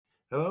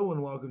Hello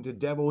and welcome to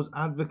Devil's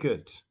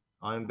Advocate.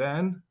 I'm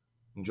Ben,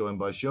 I'm joined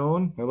by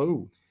Sean.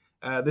 Hello.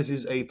 This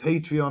is a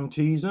Patreon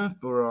teaser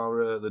for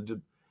our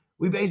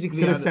we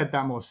basically Could have said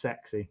that more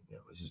sexy. Yeah,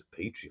 this is a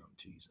Patreon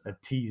teaser. A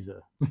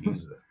teaser.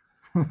 Teaser.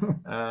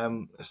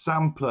 A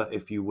sampler,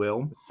 if you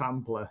will. A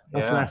sampler.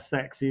 That's Yeah. less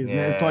sexy, isn't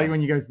it? It's like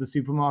when you go to the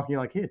supermarket,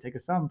 you're like, here, take a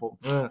sample.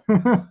 Better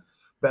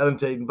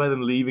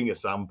than leaving a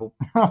sample.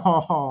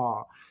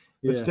 But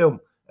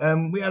Still,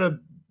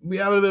 we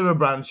had a bit of a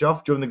branch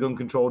off during the gun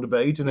control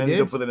debate and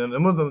ended up with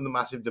another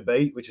massive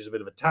debate, which is a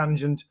bit of a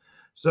tangent.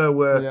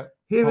 So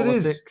here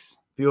Politics. it is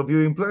for your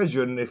viewing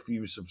pleasure. And if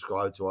you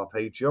subscribe to our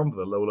Patreon for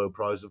the low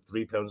price of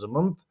 £3 a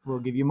month, we'll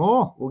give you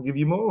more. We'll give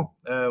you more.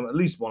 At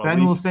least one a week.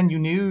 Ben will send you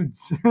nudes.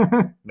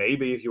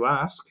 Maybe if you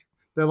ask.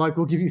 They're like,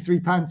 we'll give you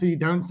 £3 so you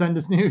don't send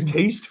us nudes.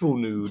 Tasteful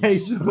nudes.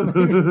 Tasteful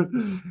nudes.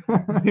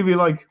 You'd be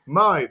like,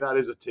 that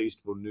is a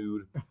tasteful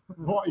nude.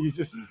 What are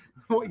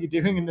you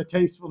doing in the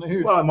tasteful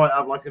nude? Well, I might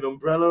have like an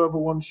umbrella over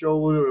one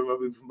shoulder and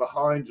maybe from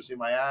behind just in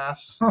my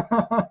ass.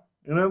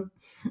 You know?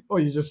 Or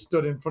you just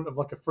stood in front of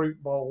like a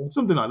fruit bowl.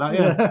 Something like that,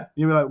 yeah.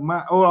 You'd be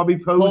like, or I'll be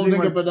posing.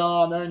 Holding a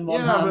banana in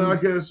one hand. Yeah,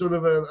 like a sort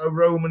of a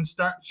Roman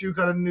statue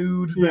kind of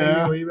nude.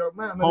 Yeah. Maybe. You'd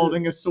be like,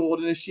 holding a sword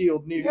and a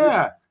shield nude.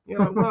 Yeah. Yeah,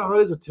 like, that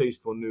is a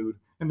tasteful nude.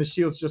 And the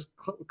shield's just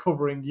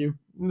covering you.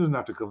 It doesn't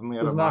have to cover me.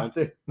 I don't have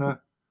mind. to.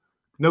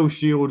 No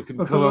shield can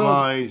cover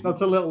my...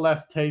 That's a little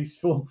less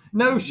tasteful.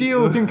 No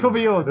shield can cover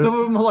yours. Some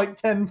of them are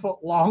like 10 foot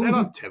long. They're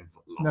not 10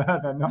 foot long. No,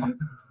 they're not.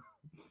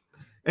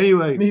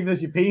 Anyway. Neither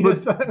is your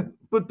penis.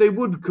 But they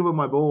would cover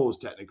my balls,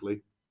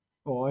 technically.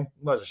 Why?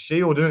 Well, it's a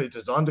shield, isn't it? It's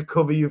designed to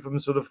cover you from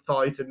sort of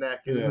thigh to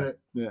neck, isn't it?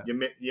 Yeah.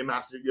 Your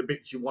massive, your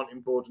bits you want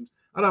important.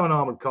 I have an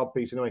armoured cod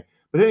piece anyway.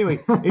 But anyway,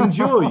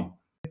 enjoy.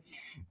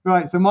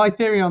 Right, so my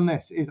theory on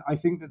this is I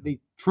think that the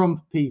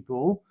Trump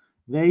people,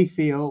 they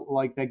feel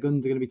like their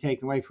guns are going to be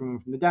taken away from them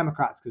from the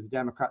Democrats because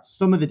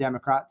some of the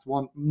Democrats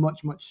want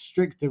much, much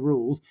stricter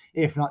rules,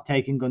 if not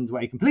taking guns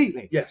away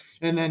completely. Yes.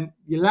 And then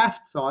your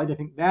left side, I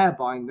think they're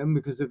buying them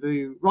because of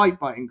the right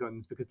buying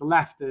guns, because the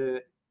left are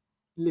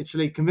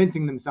literally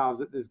convincing themselves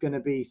that there's going to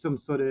be some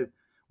sort of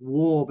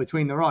war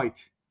between the right,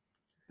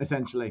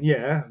 essentially.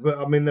 Yeah, but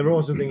I mean, they're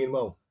also thinking,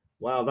 well,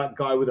 wow, that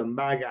guy with a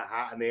MAGA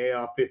hat and the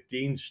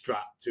AR-15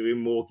 strapped to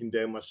him walking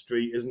down my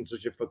street isn't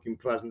such a fucking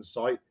pleasant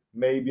sight.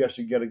 Maybe I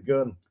should get a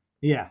gun.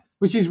 Yeah,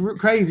 which is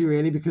crazy,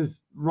 really,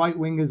 because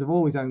right-wingers have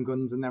always owned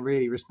guns and they're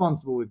really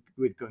responsible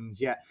with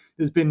guns. Yeah,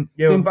 there's been...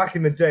 Yeah, back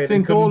in the day,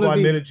 they couldn't buy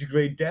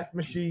military-grade death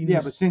machines.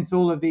 Yeah, but since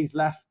all of these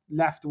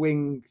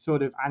left-wing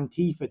sort of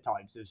Antifa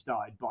types have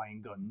started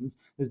buying guns,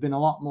 there's been a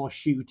lot more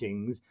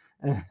shootings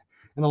and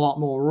a lot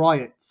more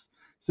riots.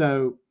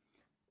 So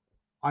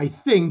I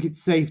think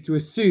it's safe to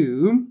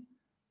assume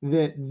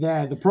that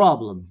they're the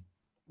problem.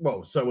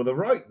 Well, so are the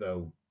right,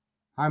 though.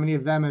 How many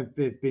of them have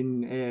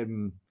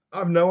been... I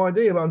have no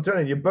idea, but I'm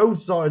telling you,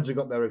 both sides have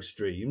got their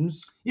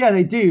extremes. Yeah,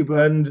 they do, but...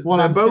 And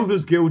they're both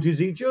as guilty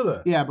as each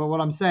other. Yeah, but what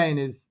I'm saying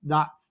is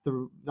that's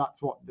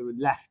what the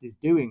left is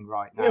doing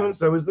right now. Yeah, but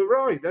so is the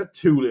right. They're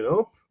tooling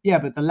up. Yeah,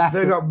 but the left...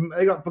 They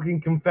got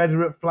fucking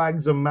Confederate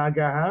flags and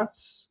MAGA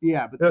hats.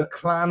 Yeah, but... They're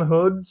Klan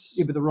hoods.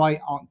 Yeah, but the right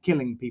aren't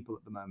killing people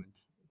at the moment.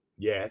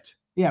 Yet.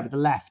 Yeah, but the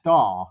left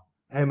are.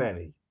 How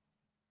many?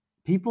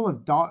 People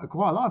have died,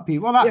 quite a lot of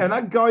people. Well,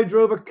 that guy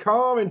drove a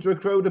car into a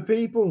crowd of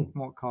people.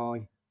 What car?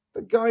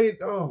 The guy,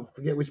 I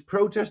forget which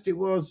protest it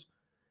was.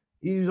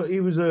 He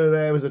was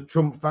a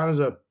Trump fan, as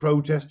a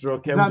protester.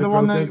 Is that the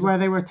one where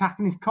they were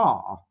attacking his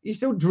car? He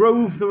still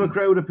drove through a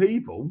crowd of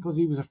people. Because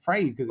he was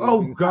afraid.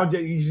 God,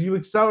 you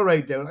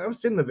accelerate down. I've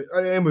seen the bit.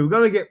 Anyway, we're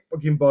going to get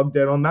fucking bogged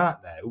down on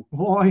that now.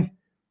 Why?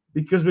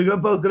 Because we're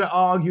both going to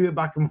argue it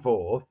back and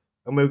forth.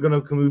 And we're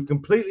going to move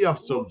completely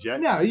off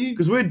subject. No,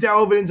 because we're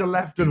delving into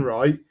left and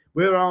right.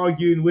 We're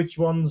arguing which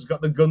one's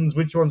got the guns,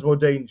 which one's more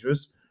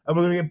dangerous. And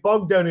we're going to get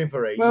bogged down in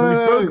for ages. We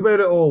spoke about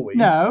it all week.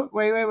 No,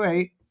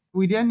 wait.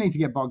 We didn't need to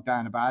get bogged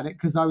down about it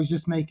because I was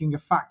just making a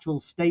factual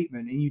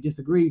statement and you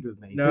disagreed with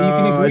me. No, so you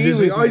can agree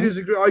with me. I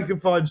disagree. I can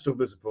find stuff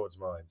that supports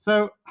mine.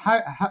 So,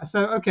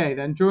 okay,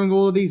 then, during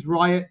all these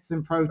riots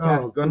and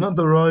protests... Oh, God, not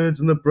the riots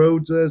and the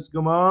protests.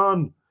 Come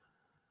on.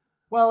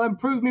 Well, then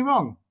prove me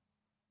wrong.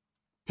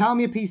 Tell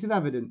me a piece of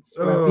evidence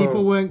where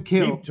people weren't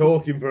killed. Keep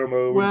talking for a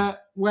moment.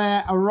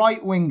 Where a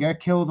right-winger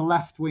killed a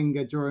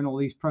left-winger during all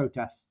these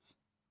protests.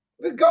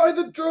 The guy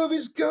that drove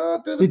his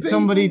car through the people. Did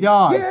somebody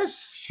die?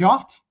 Yes.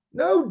 Shot?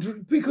 No,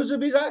 because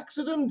of his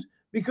accident.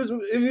 Because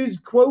of his,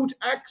 quote,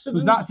 accident.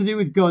 Was that to do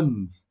with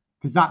guns?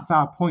 Because that's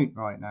our point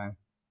right now.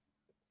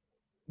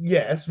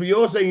 Yes, but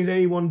you're saying is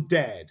anyone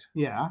dead?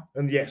 Yeah.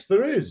 And yes,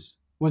 there is.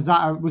 Was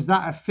that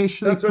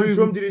officially proven? That's when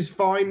Trump did his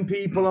fine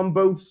people on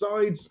both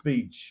sides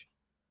speech.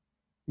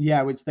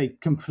 Yeah, which they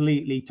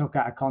completely took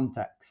out of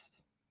context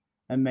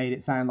and made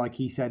it sound like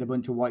he said a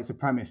bunch of white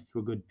supremacists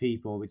were good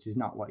people, which is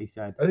not what he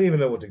said. I didn't even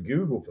know what to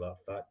Google for that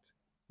fact.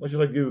 What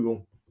should I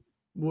Google?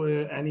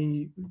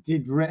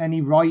 Did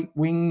any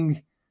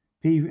right-wing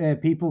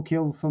people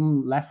kill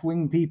some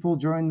left-wing people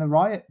during the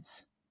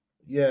riots?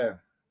 Yeah.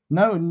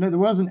 No, there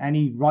wasn't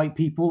any right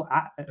people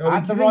at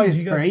the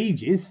riots for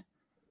ages.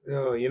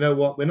 Oh, you know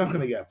what? We're not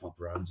going to get a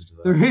proper answer to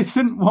that. There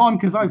isn't one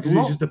because I've Because it's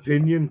looked. just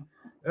opinion.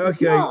 It's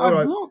Okay, not, all I've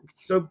right. looked.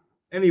 So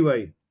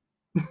anyway,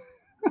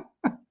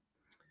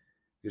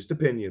 just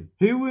opinion.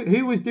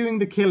 Who was doing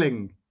the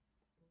killing?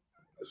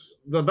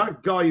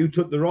 That guy who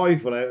took the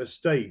rifle out of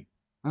state.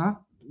 Huh?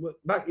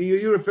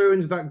 You're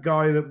referring to that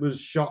guy that was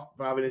shot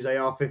for having his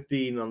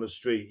AR-15 on the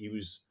street.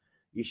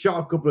 He shot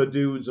a couple of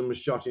dudes and was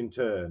shot in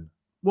turn.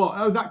 What?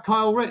 Oh, that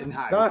Kyle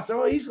Rittenhouse.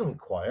 He's gone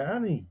quiet,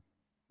 hasn't he?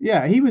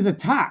 Yeah, he was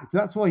attacked.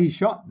 That's why he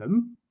shot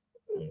them.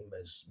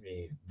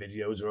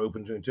 Videos are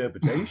open to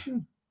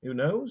interpretation. Who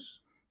knows?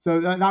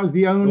 So that was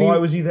the only. Why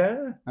was he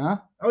there? Huh?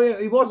 Oh yeah,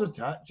 he was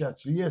attacked.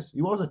 Actually, yes,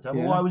 he was attacked.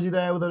 Yeah. But why was he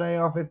there with an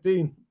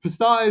AR-15? For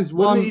starters,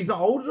 He's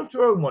not old enough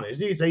to own one, is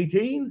he? It's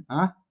 18.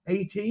 Huh?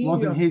 18.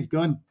 Wasn't his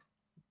gun.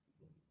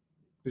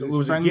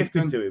 Was it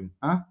gifted to him?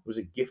 Huh? Was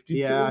it gifted to him?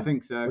 Yeah, I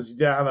think so. Was he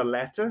there have a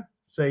letter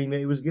saying that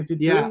it was gifted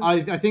to Yeah, him?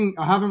 I think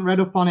I haven't read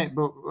up on it,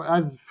 but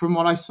as from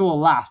what I saw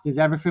last, is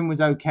everything was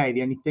okay.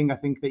 The only thing I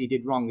think that he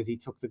did wrong is he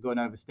took the gun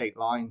over state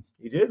lines.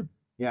 He did?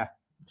 Yeah.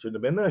 Shouldn't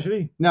have been there, should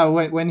he? No,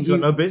 when He's he got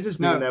no business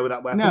being there with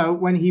that weapon. No,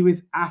 when he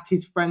was at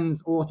his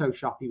friend's auto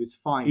shop, he was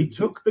fine. He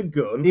took the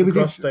gun It was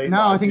across his, state no,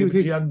 lines, I think it was but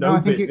his. he had No, no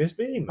I think business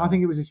being there. I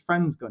think it was his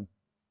friend's gun.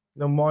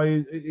 Then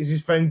why is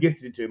his friend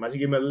gifted it to him? Has he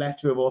given him a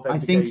letter of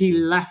authentication? I think he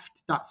left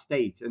that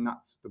state, and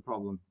that's the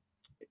problem.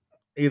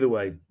 Either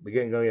way, we're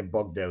going to get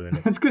bogged down in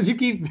it. It's because you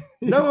keep.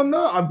 No, I'm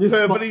not. I'm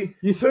perfectly.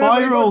 You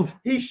spiraled.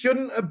 He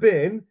shouldn't have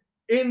been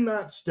in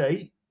that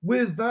state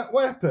with that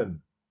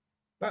weapon.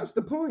 That's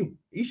the point.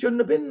 He shouldn't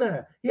have been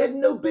there. He had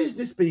no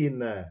business being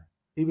there.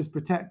 He was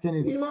protecting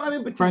his. He might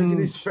have been protecting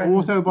his friend.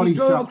 Auto body He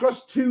drove shop.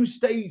 across 2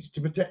 states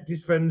to protect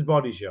his friend's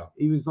body shop.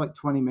 He was like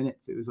 20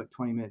 minutes. It was like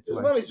 20 minutes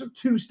away. Well, it's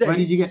 2 states. Where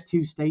did you get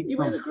 2 states He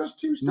from? went across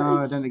 2 states. No,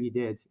 I don't think he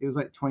did. It was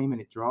like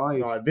 20-minute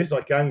drive. Right, this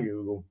I can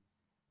Google.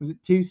 Was it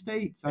 2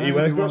 states? He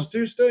went across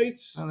 2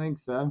 states. I don't think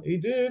so. He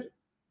did.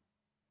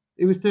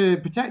 It was to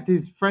protect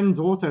his friend's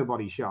auto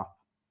body shop.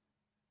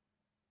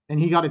 And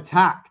he got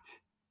attacked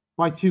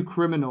by 2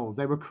 criminals.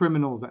 They were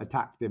criminals that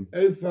attacked him.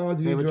 How far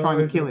did They he were drive trying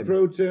to kill him.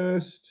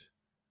 Protest.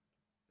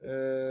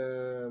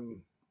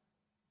 Armed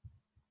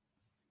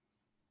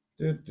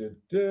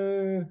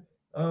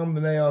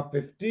an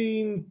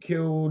AR-15,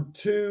 killed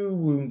 2,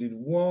 wounded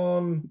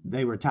 1.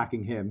 They were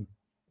attacking him.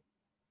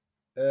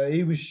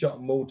 He was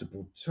shot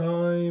multiple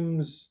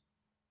times.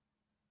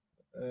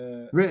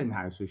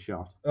 Rittenhouse was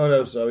shot. Oh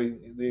no, sorry,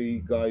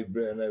 the guy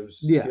Rittenhouse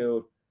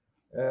killed.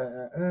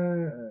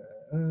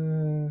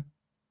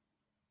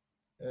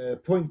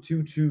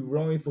 .22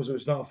 rifle, so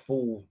it's not a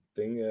full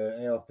thing.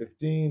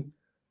 AR-15.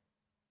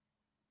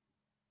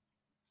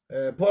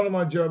 Part of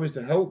my job is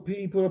to help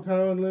people,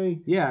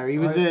 apparently. Yeah, he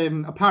was a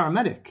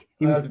paramedic.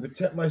 He was to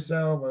protect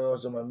myself. I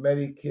was on my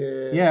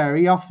Medicare. Yeah,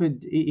 he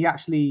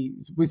actually,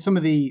 with some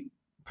of the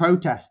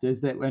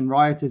protesters and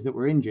rioters that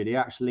were injured, he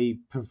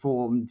actually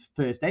performed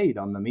first aid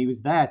on them. He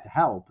was there to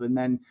help. And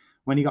then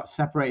when he got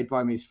separated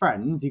by his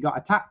friends, he got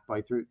attacked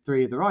by 3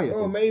 of the rioters.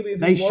 Oh, maybe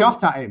they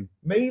shot at him.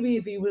 Maybe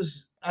if he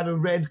was had a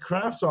Red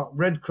Cross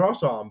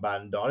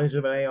armband on instead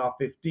of an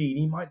AR-15,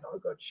 he might not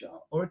have got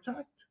shot or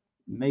attacked.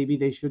 Maybe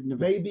they shouldn't have.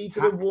 Maybe he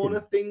could have worn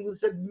a thing that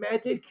said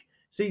medic.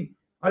 See,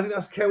 I think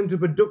that's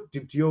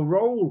counterproductive to your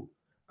role.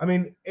 I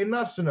mean, in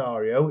that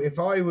scenario, if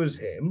I was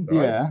him,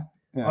 right,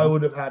 yeah. I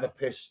would have had a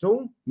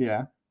pistol.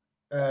 Yeah.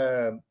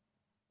 Behind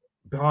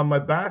my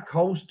back,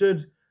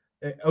 holstered,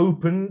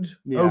 open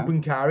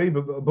carry,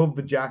 but above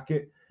the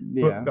jacket,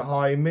 but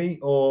behind me,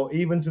 or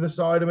even to the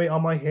side of me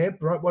on my hip,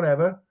 right,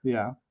 whatever.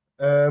 Yeah.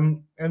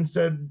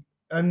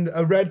 And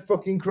a red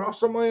fucking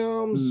cross on my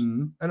arms,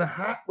 and a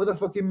hat with a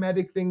fucking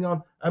medic thing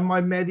on, and my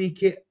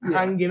medikit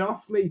hanging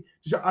off me.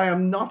 So I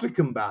am not a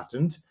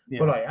combatant,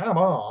 but I am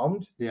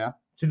armed to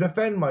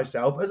defend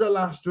myself as a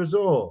last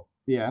resort.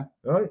 Yeah.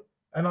 Right?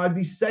 And I'd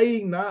be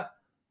saying that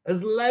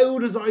as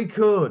loud as I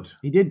could.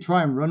 He did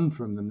try and run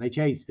from them. They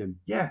chased him.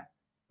 Yeah.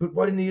 But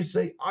why didn't he just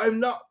say, I'm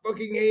not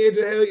fucking here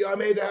to help you, I'm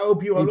here to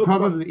help you. He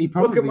probably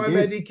look at my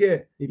did.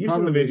 medikit. You saw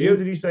the video,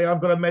 did he say,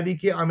 I've got a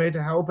medikit, I'm here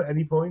to help at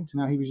any point?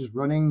 No, he was just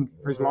running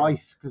for his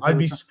life. I'd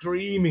be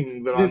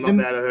screaming that I'm not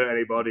there to hurt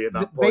anybody at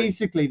that point.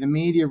 Basically, the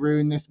media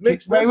ruined this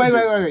kid.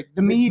 Wait.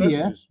 The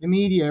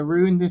media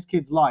ruined this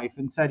kid's life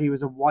and said he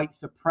was a white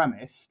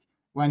supremacist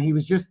when he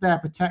was just there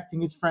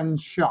protecting his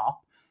friend's shop.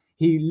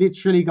 He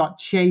literally got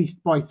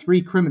chased by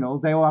 3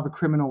 criminals. They all have a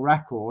criminal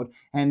record.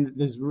 And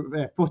there's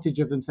footage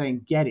of them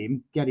saying, get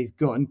him, get his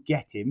gun,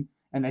 get him.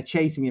 And they're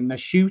chasing him. They're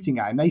shooting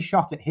at him. They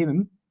shot at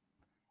him.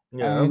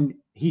 Yeah. And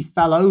he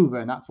fell over.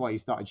 And that's why he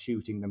started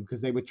shooting them, because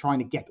they were trying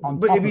to get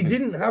on top of him. But if he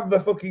didn't have the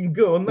fucking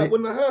gun, that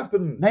wouldn't have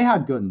happened. They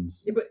had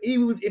guns. Yeah, but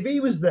if he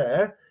was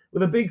there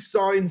with a big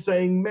sign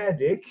saying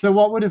medic. So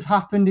what would have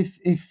happened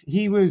if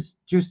he was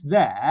just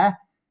there,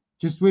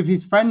 just with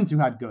his friends who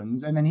had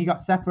guns, and then he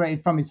got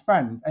separated from his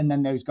friends, and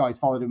then those guys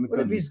followed him with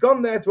guns? If he's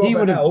gone there to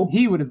offer help,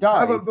 he would have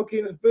died. Have a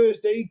fucking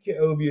first aid kit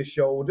over your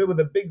shoulder with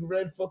a big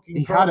red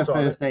fucking cross on it. He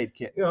had a first aid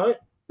kit. You know,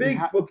 big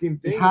fucking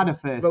thing. He had a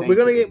first. But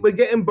we're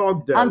getting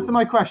bogged down. Answer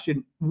my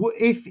question.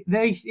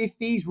 If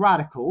these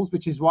radicals,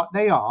 which is what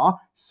they are,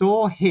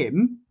 saw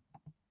him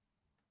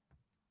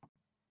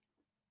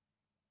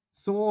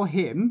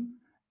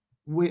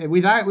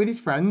with his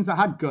friends that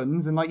had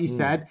guns, and like you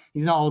said,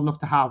 he's not old enough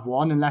to have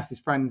one unless his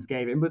friends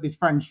gave him, but his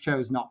friends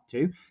chose not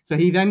to. So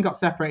he then got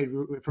separated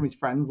from his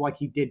friends like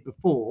he did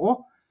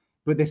before,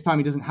 but this time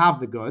he doesn't have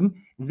the gun.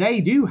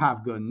 They do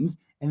have guns,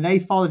 and they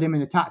followed him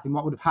and attacked him.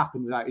 What would have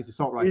happened without his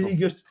assault rifle? Is he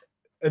just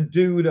a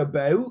dude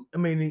about? I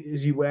mean,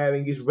 is he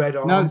wearing his red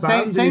armband?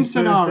 No, same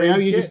scenario.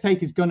 You just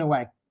take his gun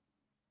away.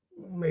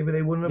 Maybe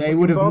they wouldn't have. They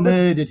would have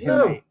murdered him.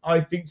 No, mate.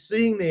 I think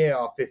seeing the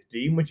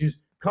AR-15, which is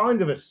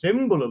kind of a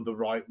symbol of the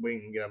right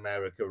wing in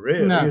America,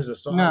 really, as a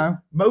sign. No.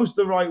 Most of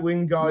the right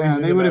wing guys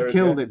they would have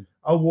killed him.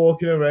 Are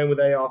walking around with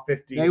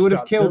AR-15. They would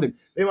have killed him.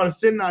 They might have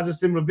seen that as a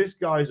symbol of this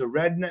guy's a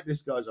redneck,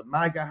 this guy's a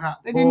MAGA hat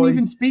boy. They didn't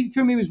even speak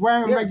to him. He was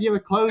wearing regular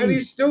clothes. And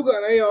he's still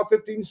got an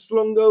AR-15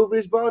 slung over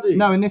his body.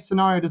 No, in this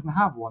scenario, doesn't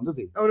have one, does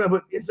he? Oh no,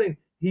 but it's saying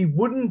he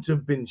wouldn't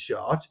have been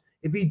shot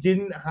if he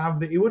didn't have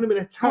the. He wouldn't have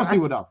been attacked. Of course he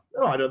would have.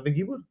 No, I don't think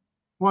he would.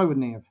 Why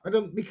wouldn't he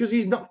have? Because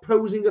he's not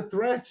posing a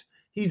threat.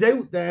 He's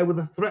out there with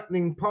a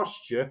threatening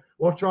posture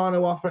while trying to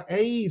offer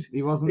aid.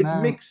 He wasn't there.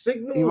 It's mixed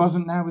signals. He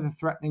wasn't there with a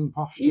threatening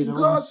posture. He's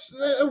got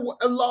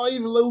a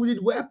live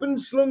loaded weapon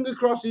slung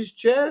across his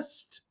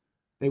chest.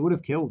 They would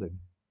have killed him.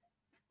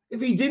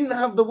 If he didn't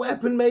have the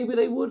weapon, maybe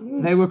they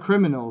wouldn't. They were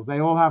criminals. They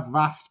all have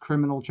vast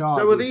criminal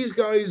charges. So are these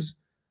guys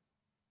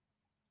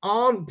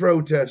aren't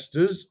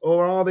protesters,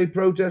 or are they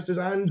protesters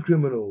and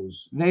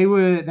criminals? They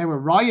were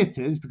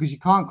rioters, because you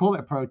can't call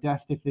it a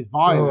protest if there's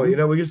violence.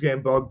 Oh, we're just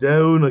getting bogged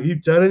down. I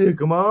keep telling you,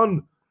 come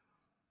on.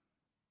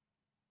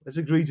 Let's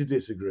agree to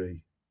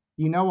disagree.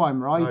 You know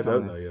I'm right. I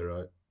don't know you're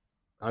right.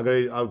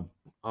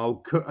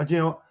 I'll you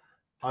know what?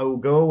 I will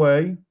go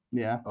away.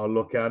 Yeah. I'll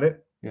look at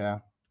it. Yeah.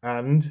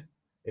 And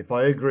if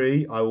I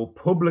agree, I will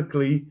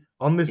publicly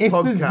on this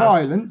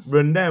podcast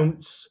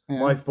renounce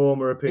my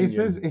former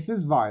opinion. If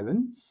there's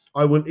violence,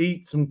 I will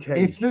eat some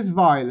cake. If there's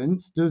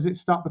violence, does it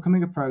stop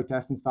becoming a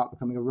protest and start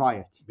becoming a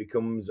riot? It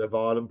becomes a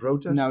violent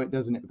protest? No, it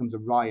doesn't. It becomes a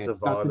riot. It's a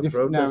violent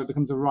protest? No, it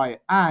becomes a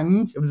riot.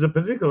 And if there's a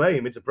political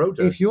aim, it's a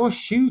protest. If you're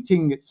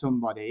shooting at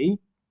somebody,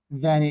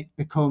 then it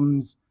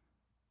becomes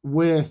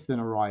worse than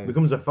a riot. It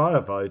becomes a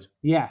firefight.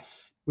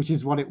 Yes, which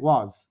is what it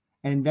was.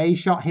 And they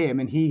shot him,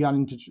 and he got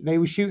into. They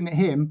were shooting at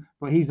him,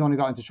 but he's the one who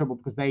got into trouble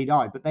because they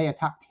died. But they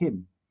attacked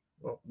him.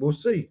 Well, we'll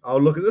see. I'll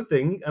look at the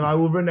thing, and I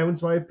will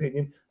renounce my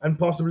opinion, and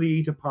possibly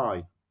eat a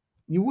pie.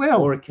 You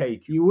will. Or a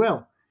cake. You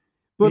will.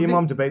 But get your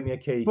mum to bake me a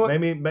cake.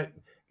 Maybe get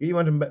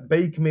your mum to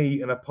bake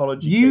me an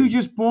apology You cake.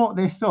 just brought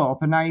this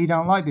up, and now you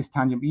don't like this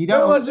tangent. But you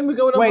don't. No, I think we're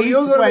going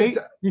on. Wait.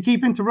 You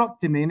keep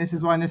interrupting me, and this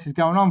is why this is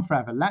going on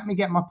forever. Let me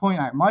get my point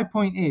out. My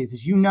point is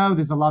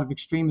there's a lot of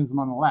extremism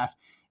on the left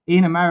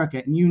in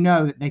America, and you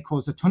know that they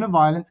caused a ton of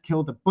violence,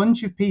 killed a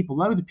bunch of people.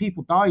 Loads of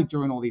people died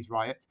during all these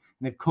riots,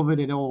 and they've covered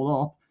it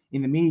all up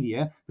in the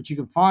media. But you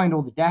can find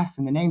all the deaths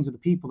and the names of the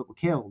people that were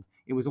killed.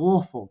 It was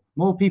awful.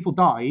 More people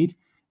died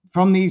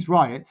from these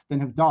riots than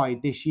have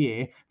died this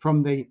year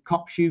from the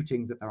cop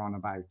shootings that they're on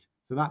about.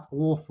 So that's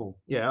awful.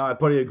 Yeah, I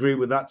probably agree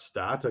with that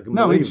stat. I can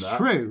believe that. No, it's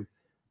true.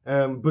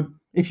 But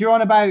if you're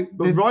on about...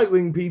 But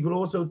right-wing people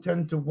also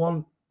tend to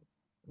want,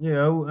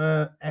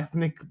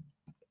 ethnic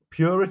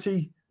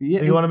purity.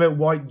 Yeah, they want about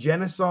white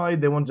genocide.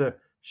 They want to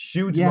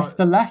shoot... Yes,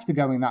 the left are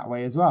going that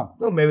way as well.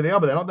 Well, maybe they are,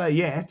 but they're not there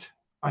yet.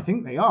 I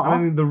think they are.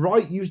 I mean, the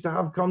right used to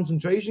have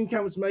concentration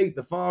camps, mate.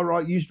 The far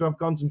right used to have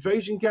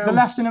concentration camps. The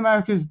left in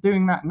America is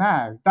doing that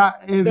now.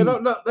 They're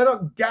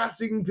not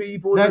gassing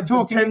people. They're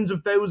talking tens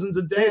of thousands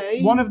a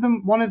day. One of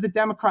the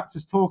Democrats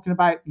was talking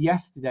about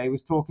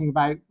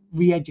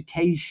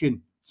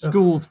re-education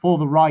schools for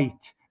the right,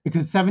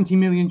 because 70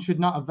 million should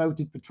not have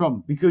voted for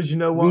Trump. Because you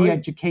know why?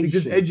 Re-education.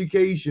 Because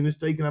education has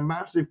taken a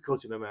massive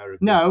cut in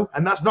America. No.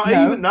 And that's not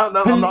even... No,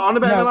 I'm not on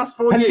about the last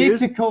 4 years.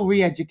 Political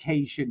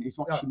re-education is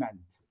what she meant.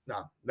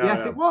 No.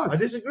 Yes, it was. I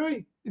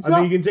disagree. I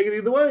think you can take it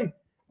either way.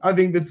 I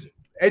think that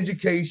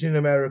education in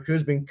America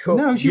has been cut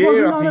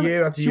year after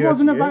year. She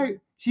wasn't about...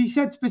 She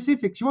said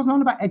specific. She wasn't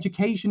on about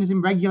education as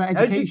in regular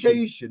education.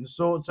 Education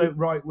sorts out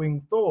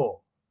right-wing thought.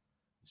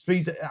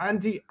 Speaks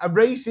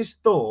racist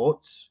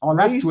thoughts. Or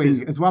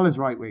left-wing as well as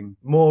right-wing.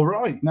 More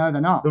right. No,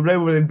 they're not. They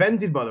were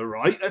invented by the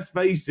right, let's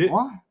face it.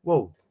 What?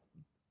 Well,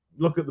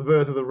 look at the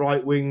birth of the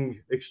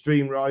right-wing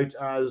extreme right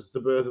as the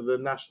birth of the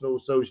National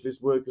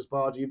Socialist Workers'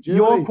 Party of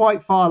Germany. You're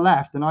quite far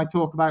left, and I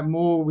talk about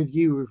more with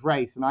you with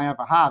race than I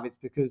ever have. It's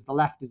because the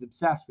left is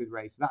obsessed with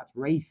race. That's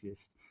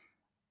racist.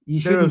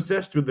 They're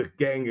obsessed with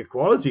getting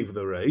equality for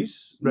the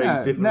races.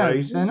 No,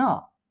 they're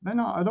not. They're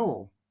not at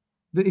all.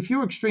 If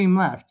you're extreme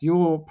left,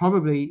 you're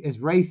probably as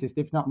racist,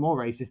 if not more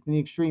racist, than the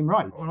extreme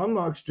right. Well, I'm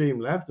not extreme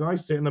left. I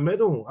sit in the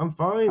middle. I'm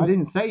fine. I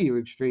didn't say you're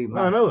extreme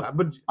left. I know that,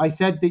 but I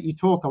said that you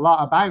talk a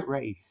lot about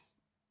race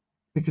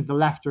because the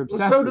left are obsessed.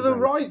 Well, so do the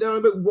right. They're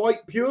about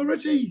white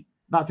purity.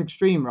 That's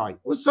extreme right.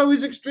 Well, so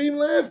is extreme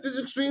left. There's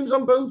extremes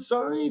on both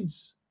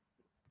sides.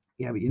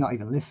 Yeah, but you're not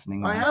even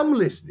listening. I am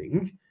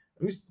listening.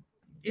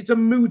 it's a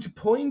moot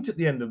point at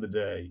the end of the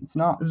day. It's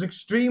not. There's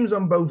extremes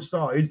on both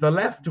sides. The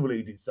left will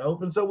eat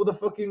itself, and so will the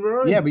fucking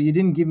right. Yeah, but you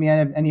didn't give me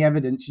any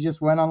evidence. You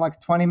just went on like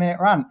a 20-minute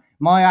rant.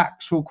 My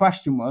actual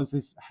question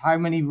is how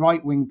many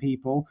right-wing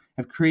people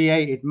have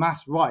created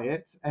mass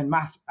riots and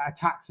mass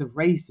attacks of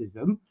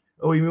racism?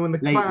 Oh, you mean when the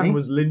Klan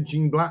was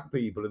lynching black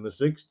people in the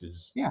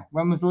 60s? Yeah.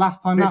 When was the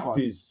last time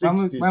 50s, that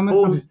was? 60s, when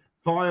was 40s,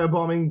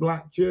 firebombing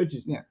black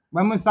churches. Yeah.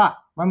 When was that?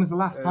 When was the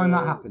last time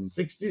that happened?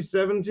 60s,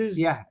 70s?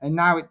 Yeah, and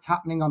now it's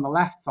happening on the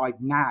left side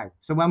now.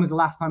 So when was the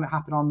last time it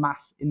happened en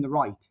masse in the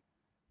right?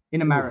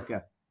 In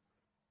America?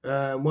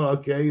 Well,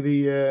 okay,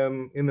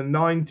 in the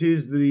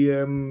 90s,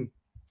 the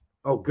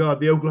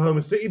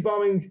Oklahoma City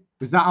bombing.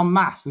 Was that en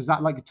masse? Was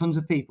that like tons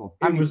of people?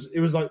 It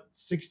was like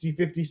 60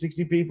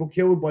 people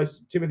killed by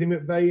Timothy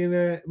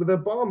McVeigh with a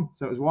bomb.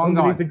 So it was one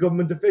underneath guy. The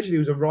government official. He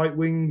was a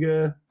right-wing...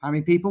 How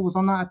many people was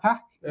on that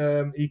attack?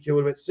 He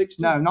killed about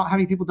 60. No, not how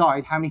many people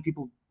died. How many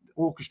people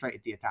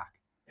orchestrated the attack?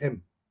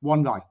 Him.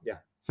 One guy. Yeah.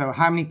 So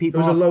how many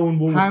people... There was a lone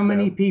wolf. How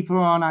many people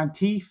are on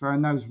Antifa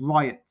and those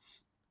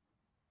riots?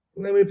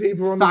 How many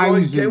people are on the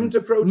right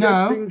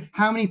counter-protesting? No.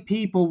 How many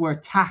people were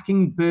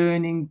attacking,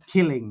 burning,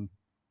 killing?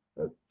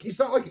 It's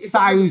not like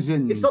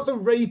thousands. It's not the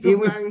rape of It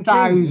was Nanking.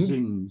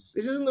 thousands.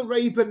 This isn't the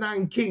rape of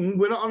Nanking.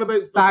 We're not on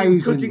about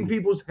cutting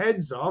people's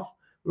heads off.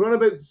 We're on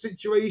about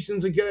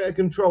situations that get out of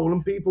control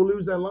and people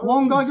lose their lives.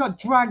 One guy got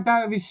dragged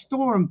out of his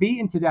store and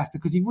beaten to death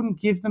because he wouldn't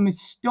give them his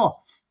stuff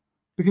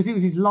because it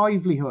was his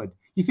livelihood.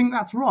 You think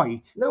that's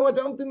right? No, I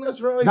don't think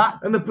that's right.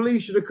 And the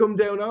police should have come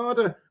down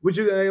harder, which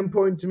they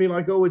point to me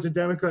like, oh, it's a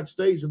Democrat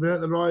state, so they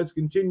let the riots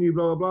continue,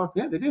 blah, blah, blah.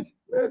 Yeah, they did.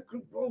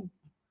 Well,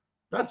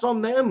 that's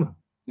on them.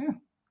 Yeah.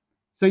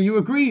 So you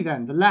agree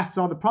then, the left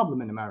are the problem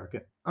in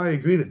America? I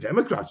agree the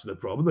Democrats are the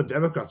problem. The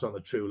Democrats are the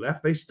true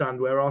left. They stand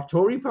where our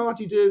Tory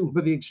party do.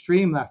 But the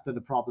extreme left are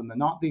the problem and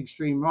not the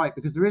extreme right,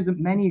 because there isn't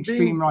many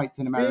extreme rights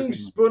in America. Being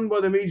spun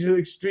by the media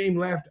extreme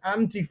left,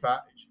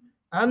 Antifa,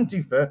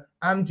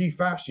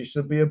 anti-fascist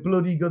should be a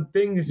bloody good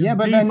thing. It's yeah,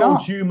 but they're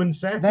not. Human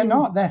setting. They're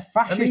not. They're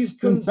fascists. And these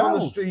cunts on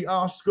the street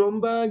are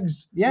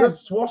scumbags. Yeah. With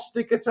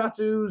swastika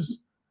tattoos.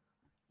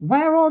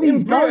 Where are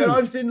these guys?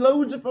 I've seen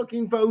loads of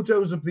fucking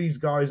photos of these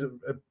guys at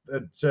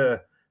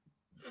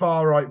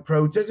far right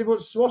protests. They've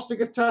got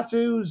swastika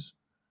tattoos.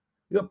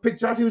 You got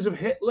tattoos of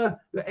Hitler.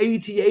 The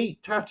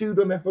 88 tattooed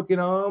on their fucking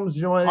arms.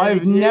 You know,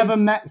 I've never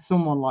met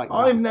someone like that.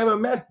 I've never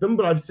met them,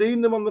 but I've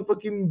seen them on the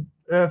fucking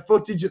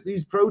footage at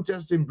these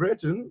protests in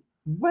Britain.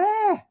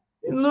 Where?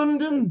 In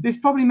London. This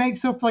probably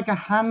makes up like a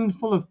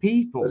handful of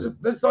people.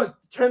 There's like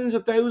tens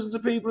of thousands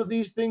of people at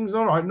these things.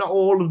 All right, not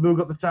all of them have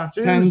got the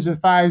tattoos. Tens of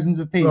thousands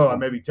of people. Oh,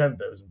 maybe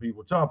 10,000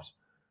 people tops.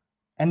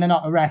 And they're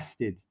not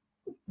arrested.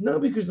 No,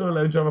 because they're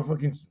allowed to have a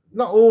fucking...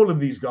 Not all of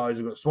these guys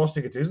have got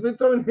swastika tattoos. They're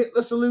throwing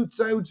Hitler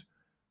salutes out.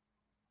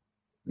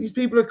 These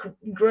people are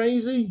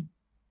crazy.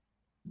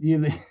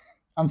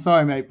 I'm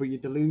sorry, mate, but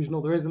you're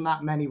delusional. There isn't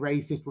that many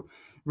racist,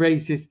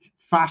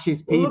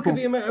 fascist people. Well, look at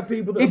the amount of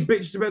people that have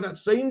bitched about that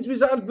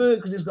Sainsbury's advert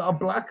because it's got a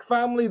black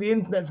family. The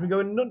internet's been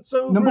going nuts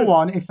over Number it.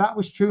 one, if that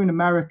was true in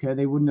America,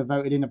 they wouldn't have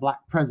voted in a black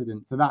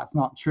president. So that's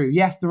not true.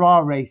 Yes, there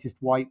are racist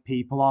white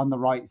people on the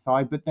right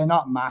side, but they're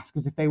not mass,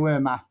 because if they were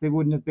mass, they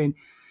wouldn't have been.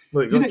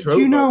 Well, do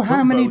you know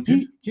how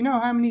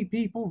many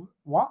people?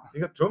 What?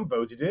 You got Trump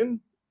voted in.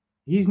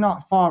 He's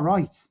not far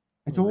right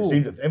at all.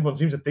 Everyone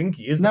seems to think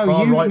he is.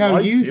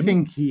 You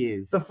think he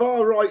is. The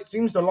far right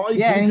seems to like him.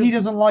 Yeah, and he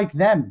doesn't like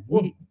them.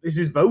 Well, this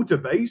is voter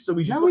base, so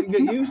we should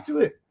get used to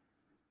it.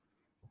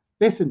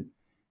 Listen,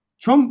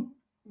 Obama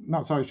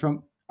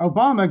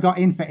got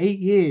in for 8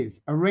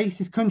 years. A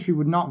racist country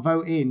would not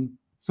vote in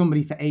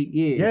somebody for 8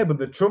 years. Yeah, but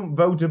the Trump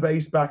voter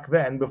base back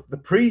then, the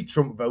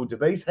pre-Trump voter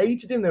base,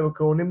 hated him. They were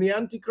calling him the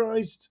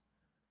Antichrist.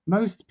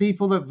 Most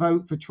people that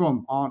vote for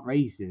Trump aren't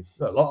racist.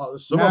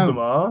 Some of them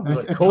are.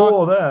 There's a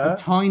core there. A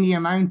tiny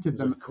amount of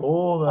them. There's a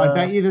core there. I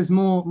bet you there's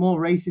more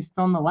racists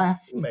on the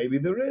left. Maybe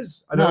there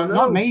is. I don't know.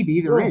 Not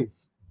maybe, there is.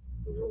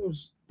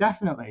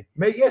 Definitely.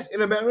 Yes,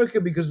 in America,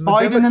 because of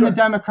Biden and the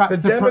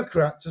Democrats.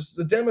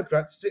 The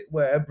Democrats sit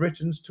where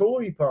Britain's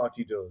Tory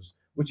party does,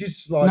 which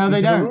is slightly No, they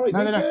to don't. the right.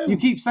 No, they don't. You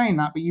keep saying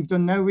that, but you've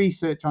done no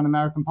research on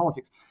American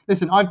politics.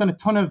 Listen, I've done a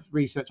ton of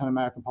research on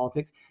American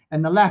politics,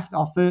 and the left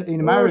are in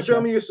America. Show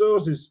me your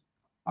sources.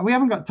 We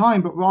haven't got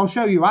time, but I'll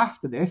show you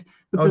after this.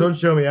 Don't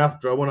show me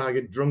after. I want to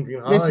get drunk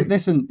and high.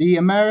 Listen. The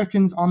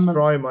Americans on the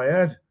frying my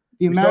head.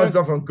 Besides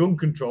off on gun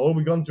control,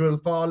 we've gone to a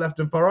far left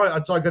and far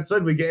right. Like I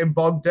said, we're getting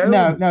bogged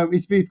down. No,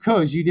 it's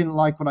because you didn't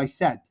like what I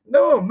said.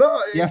 No, I'm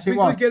not. Yes, it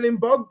was. Getting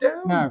bogged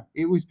down. No,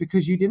 it was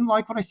because you didn't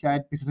like what I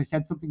said, because I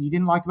said something you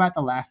didn't like about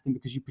the left, and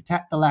because you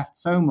protect the left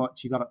so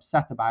much, you got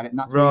upset about it, and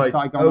that's why you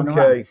started going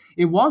around.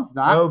 It was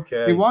that.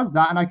 Okay. It was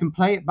that, and I can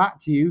play it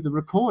back to you, the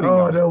recording.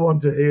 Oh, I don't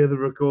want to hear the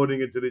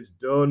recording until it's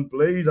done,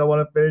 please. I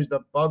want to finish the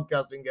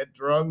podcast and get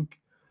drunk.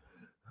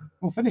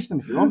 We'll finish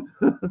them if you want.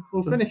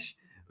 We'll finish.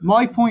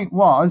 My point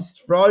was... It's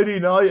Friday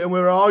night and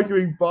we're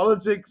arguing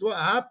politics. What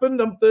happened?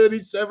 I'm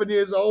 37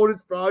 years old. It's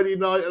Friday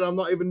night and I'm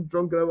not even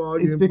drunk and I'm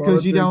arguing politics. It's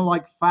because you don't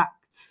like facts.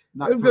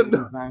 That's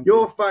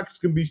your facts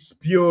can be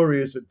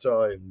spurious at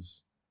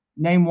times.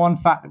 Name one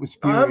fact that was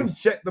spurious. I haven't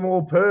checked them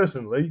all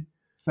personally.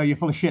 So you're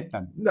full of shit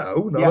then?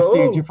 No, not yes, at all.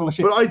 Dude, you're full of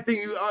shit. But I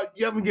think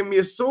you haven't given me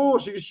a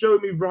source. You just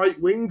showed me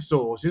right-wing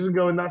sources and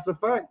going, that's a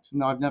fact.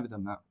 No, I've never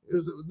done that.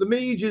 The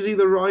media's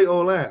either right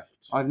or left.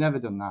 I've never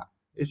done that.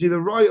 It's either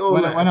right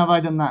or left. When have I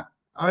done that?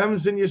 I haven't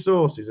seen your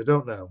sources. I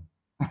don't know.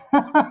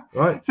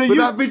 Right? So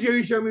that video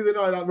you showed me the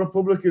night, that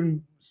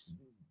Republican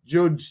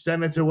judge,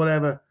 senator,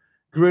 whatever,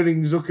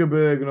 grilling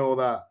Zuckerberg and all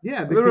that.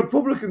 Yeah. The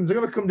Republicans are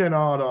going to come down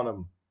hard on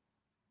him.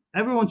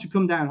 Everyone should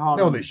come down hard.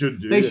 No, they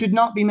should do. They should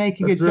not be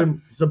making it's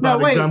a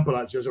bad example,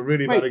 actually. It's a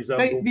really bad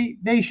example.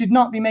 They should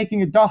not be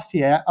making a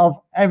dossier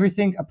of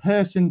everything a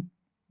person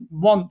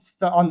wants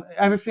on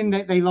everything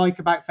that they like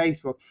about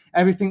Facebook,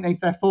 everything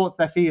their thoughts,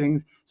 their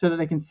feelings, so that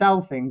they can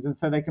sell things and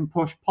so they can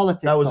push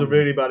politics. That was a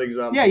really bad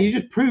example. Yeah, you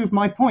just proved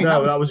my point.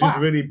 No, that was just a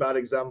really bad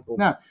example.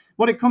 No,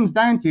 what it comes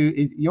down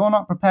to is you're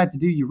not prepared to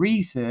do your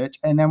research,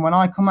 and then when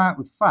I come out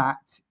with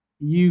facts,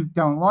 you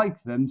don't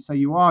like them, so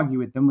you argue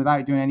with them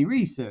without doing any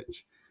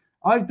research.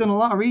 I've done a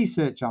lot of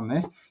research on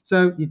this.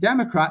 So your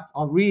Democrats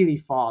are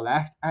really far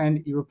left,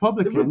 and your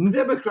Republicans... The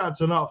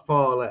Democrats are not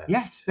far left.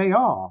 Yes, they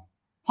are.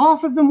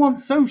 Half of them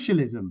want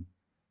socialism.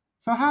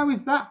 So how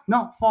is that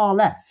not far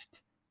left?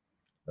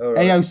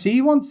 Right.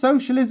 AOC wants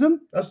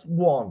socialism. That's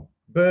one.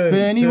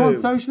 Bernie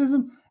wants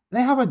socialism.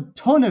 They have a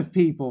ton of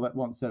people that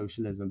want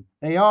socialism.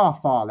 They are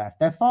far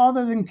left. They're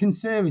farther than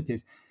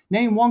conservatives.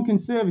 Name one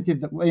conservative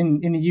that in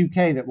the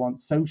UK that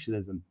wants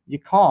socialism. You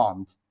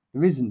can't.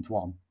 There isn't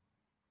one.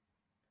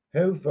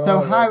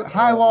 So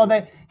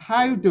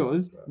how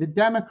does the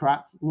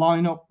Democrats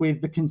line up with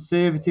the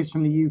Conservatives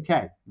from the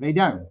UK? They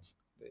don't.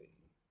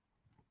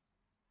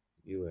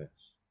 US.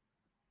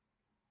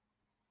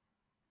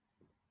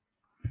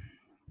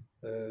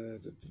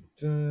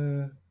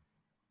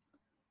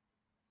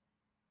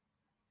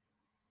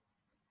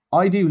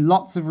 I do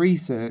lots of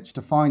research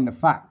to find the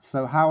facts.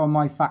 So how are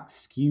my facts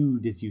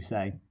skewed, as you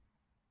say?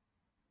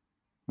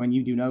 When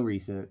you do no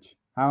research.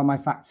 How are my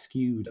facts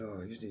skewed?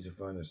 Oh, I just need to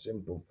find a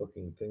simple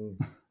fucking thing.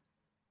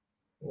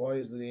 Why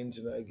is the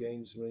internet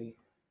against me?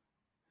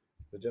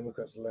 The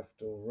Democrats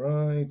left or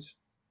right?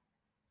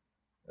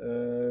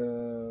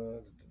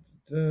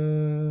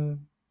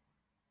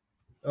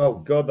 Oh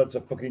God, that's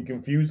a fucking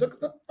confused.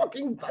 Look at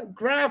that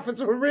graph.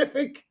 It's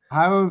horrific.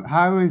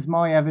 How is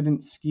my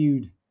evidence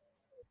skewed?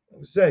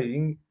 I'm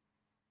saying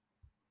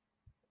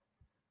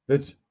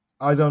that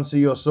I don't see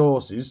your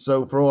sources,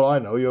 so for all I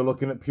know, you're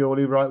looking at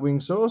purely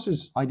right-wing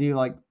sources. I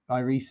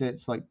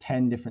researched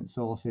 10 different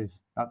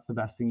sources. That's the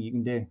best thing you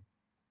can do.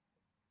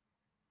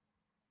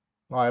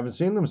 I haven't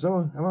seen them,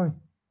 so have I?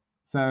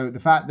 So the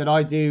fact that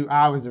I do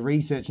hours of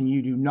research and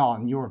you do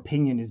none, your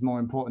opinion is more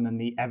important than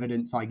the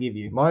evidence I give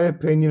you. My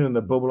opinion and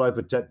the bubble I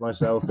protect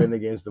myself in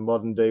against the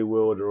modern day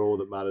world are all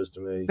that matters to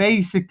me.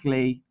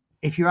 Basically,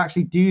 if you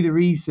actually do the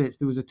research,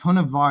 there was a ton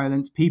of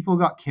violence, people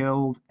got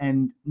killed,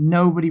 and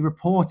nobody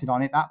reported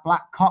on it. That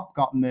black cop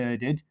got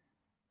murdered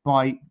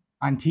by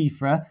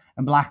Antifa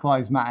and Black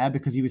Lives Matter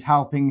because he was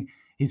helping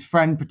his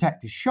friend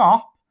protect his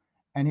shop,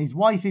 and his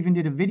wife even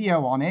did a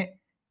video on it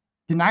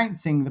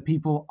denouncing the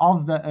people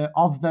of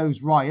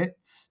those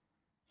riots,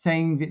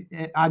 saying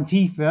that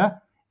Antifa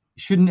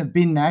shouldn't have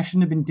been there,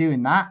 shouldn't have been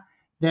doing that.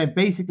 They've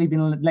basically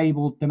been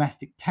labeled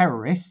domestic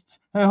terrorists.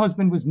 Her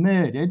husband was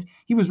murdered.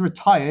 He was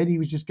retired. He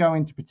was just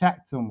going to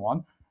protect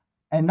someone.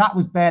 And that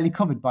was barely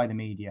covered by the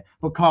media.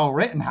 But Carl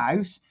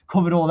Rittenhouse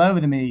covered all over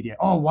the media.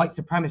 Oh, white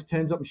supremacist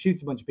turns up and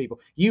shoots a bunch of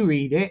people. You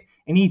read it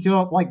and eat it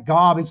up like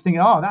garbage,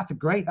 thinking, oh, that's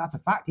a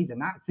fact. He's a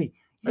Nazi.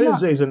 I didn't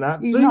say he's a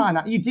Nazi. He's not a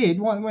Nazi. You did.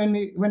 When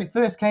it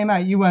first came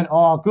out, you went,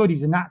 oh, good,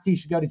 he's a Nazi. He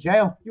should go to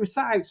jail. You were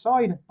sat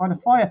outside by the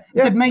fire.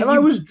 Yeah, said, mate, and I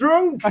was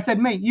drunk. I said,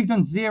 mate, you've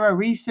done zero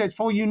research.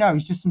 For all you know,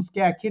 he's just some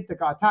scared kid that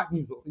got attacked.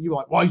 And you're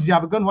like, why does he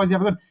have a gun? Why does he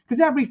have a gun?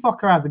 Because every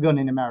fucker has a gun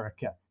in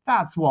America.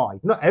 That's why.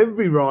 Not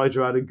every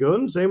rider had a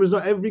gun. Same as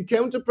not every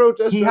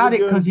counter-protester He had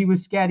it because he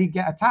was scared he'd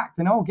get attacked.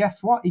 And oh,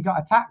 guess what? He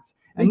got attacked.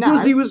 And because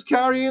now, he was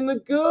carrying the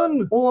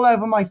gun. All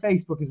over my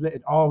Facebook is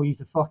littered. Oh, he's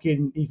a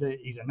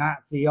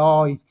Nazi.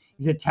 Oh,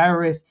 he's a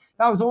terrorist.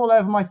 That was all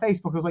over my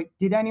Facebook. I was like,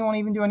 did anyone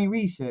even do any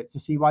research to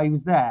see why he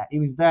was there? He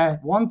was there,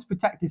 one, to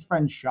protect his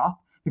friend's shop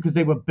because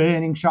they were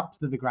burning shops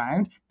to the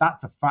ground.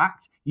 That's a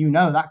fact. You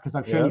know that because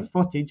I've shown you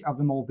footage of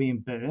them all being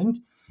burned.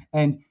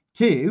 And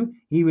two,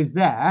 he was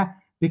there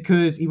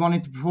because he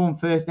wanted to perform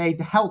first aid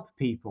to help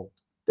people.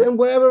 Then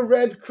wear a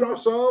Red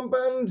Cross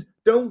armband.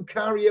 Don't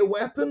carry a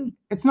weapon.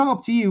 It's not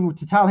up to you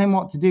to tell him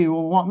what to do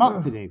or what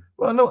not to do.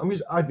 Well, no,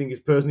 I think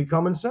it's personally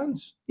common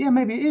sense. Yeah,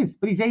 maybe it is,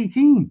 but he's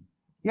 18.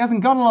 He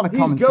hasn't got a lot of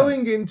common sense. He's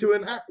going into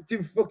an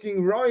active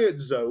fucking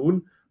riot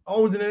zone,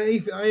 holding an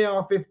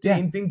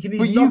AR-15, thinking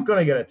he's not going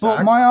to get attacked.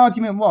 But my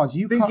argument was,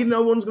 thinking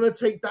no one's going to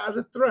take that as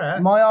a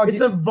threat.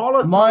 It's a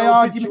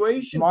volatile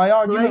situation. My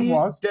argument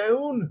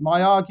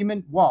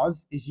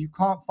was, you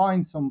can't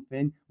find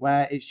something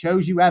where it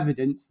shows you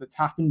evidence that's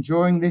happened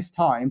during this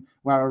time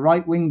where a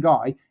right-wing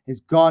guy has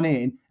gone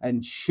in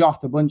and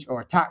shot a bunch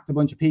or attacked a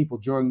bunch of people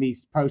during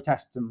these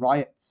protests and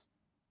riots.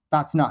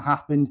 That's not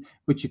happened,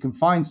 but you can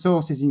find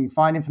sources and you can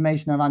find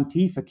information of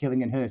Antifa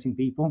killing and hurting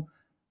people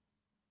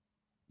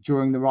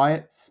during the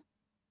riots.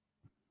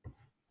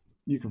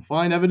 You can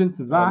find evidence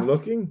of that. I'm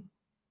looking.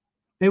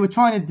 They were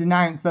trying to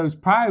denounce those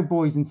Proud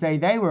Boys and say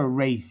they were a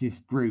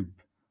racist group.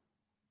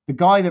 The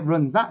guy that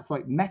runs that's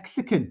like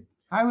Mexican.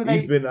 How are they?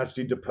 He's been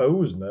actually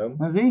deposed now.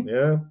 Has he?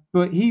 Yeah.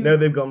 But he. No,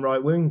 they've gone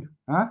right wing.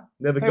 Huh?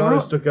 No, the guy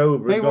that's took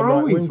over. They were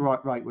always right-wing.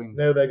 right wing.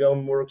 No, they're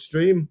going more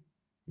extreme.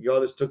 The guy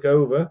that's took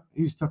over.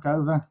 Who's took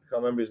over? I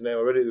can't remember his name.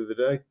 I read it the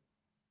other day.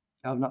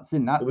 I've not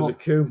seen that. It was a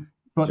coup.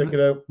 Check it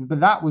out. But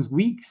that was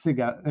weeks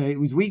ago. It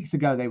was weeks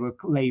ago they were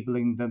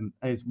labeling them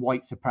as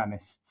white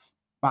supremacists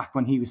back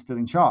when he was still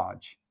in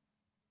charge.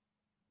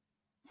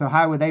 So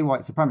how were they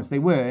white supremacists? They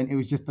weren't. It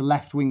was just the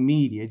left-wing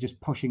media just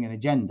pushing an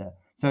agenda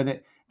so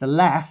that the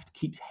left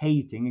keeps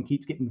hating and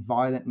keeps getting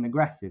violent and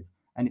aggressive,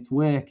 and it's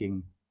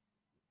working.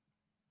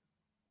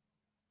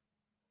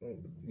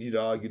 You'd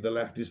argue the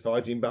left is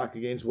fighting back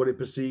against what it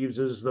perceives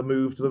as the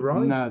move to the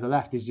right? No, the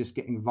left is just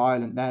getting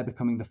violent. They're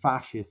becoming the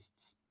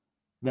fascists.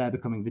 They're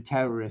becoming the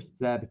terrorists.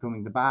 They're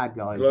becoming the bad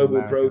guys.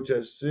 Global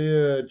protests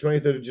here,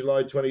 23rd of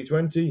July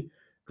 2020.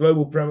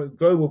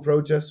 Global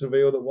protests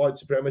reveal that white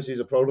supremacy is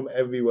a problem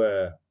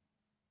everywhere.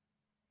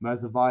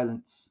 Where's the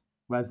violence?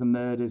 Where's the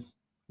murders?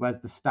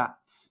 Where's the stats?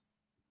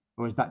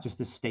 Or is that just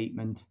a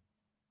statement?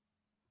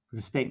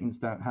 Because statements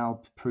don't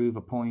help prove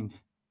a point.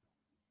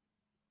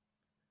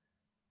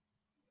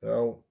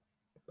 Well,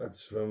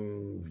 that's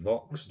from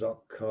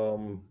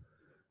Vox.com.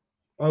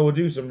 I will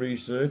do some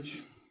research.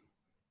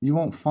 You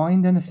won't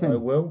find anything. I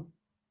will.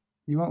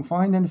 You won't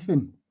find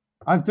anything.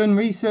 I've done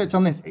research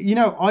on this. You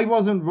know,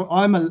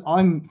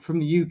 I'm from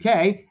the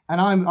UK and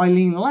I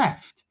lean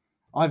left.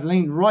 I've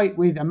leaned right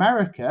with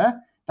America.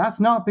 That's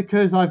not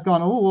because I've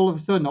gone, all of a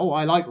sudden,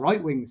 I like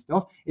right-wing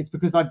stuff. It's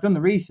because I've done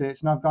the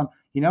research and I've gone,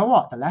 you know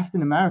what? The left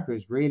in America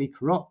is really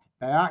corrupt.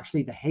 They're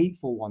actually the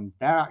hateful ones.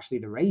 They're actually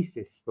the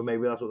racists. But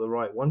maybe that's what the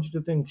right wants you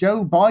to think.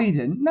 Joe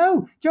Biden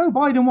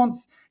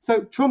wants...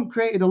 So Trump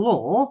created a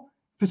law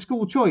for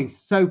school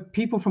choice. So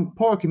people from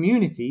poor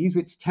communities,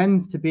 which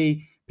tends to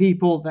be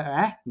people that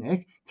are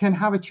ethnic, can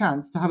have a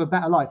chance to have a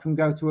better life and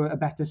go to a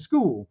better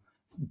school.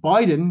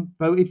 Biden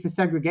voted for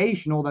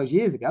segregation all those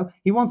years ago.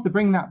 He wants to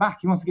bring that back.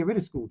 He wants to get rid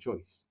of school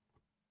choice.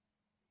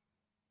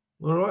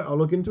 All right, I'll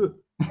look into it.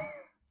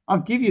 I'll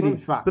give you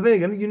these facts. But then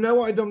again, you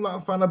know I don't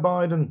like a fan of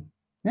Biden.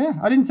 Yeah,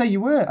 I didn't say you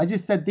were. I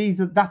just said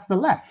that's the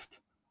left.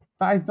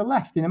 That is the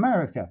left in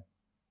America.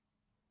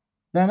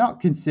 They're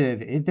not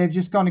conservative. They've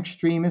just gone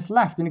extremist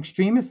left. And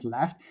extremist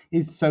left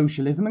is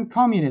socialism and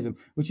communism,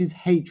 which is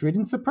hatred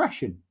and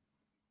suppression.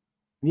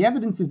 The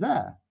evidence is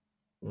there.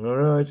 All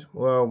right.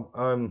 Well,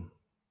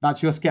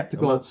 that's your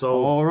skeptical. I'm not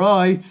sold. All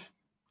right.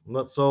 I'm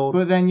not sold.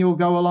 But then you'll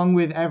go along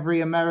with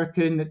every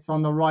American that's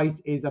on the right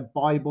is a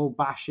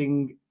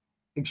Bible-bashing,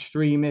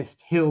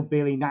 extremist,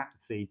 hillbilly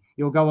Nazi.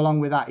 You'll go along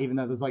with that, even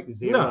though there's like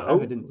zero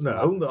evidence.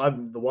 No,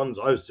 the ones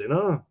I've seen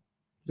are.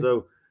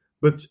 So,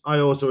 but I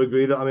also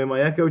agree that I'm in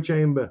my echo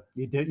chamber.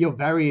 You're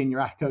very in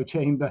your echo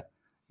chamber.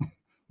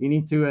 You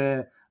need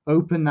to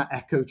open that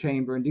echo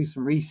chamber and do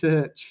some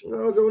research.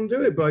 Well, I'll go and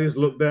do it, but I just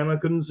looked there and I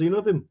couldn't see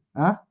nothing.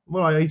 Huh?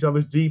 Well, I need to have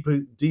a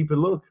deeper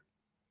look.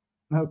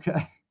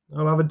 Okay.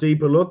 I'll have a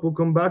deeper look. We'll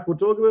come back. We'll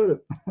talk about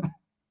it.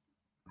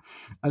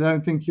 I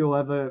don't think you'll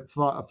ever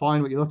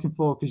find what you're looking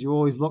for because you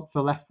always look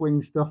for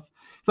left-wing stuff.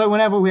 So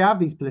whenever we have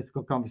these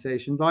political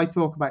conversations, I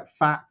talk about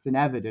facts and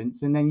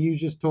evidence, and then you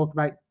just talk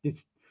about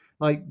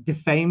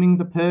defaming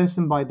the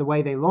person by the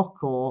way they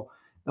look or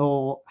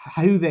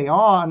who they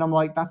are, and I'm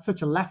like, that's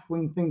such a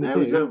left-wing thing to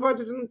do. So if I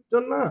didn't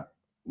done that?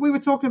 We were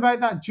talking about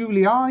that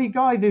Giuliani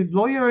guy, the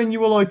lawyer, and you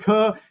were like,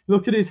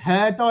 look at his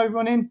hair dye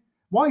running.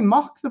 Why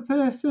mock the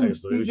person?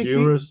 He's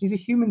a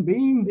human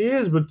being. He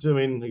is, but I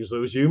mean, he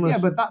was humorous. Yeah,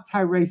 but that's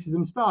how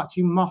racism starts.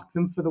 You mock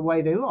them for the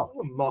way they look.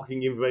 I'm not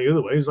mocking him for any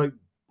other way. It's like,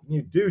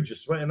 you dude, you're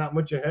sweating that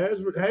much, your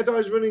hair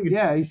dye's running.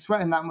 Yeah, he's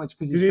sweating that much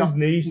because he's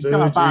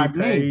got a bad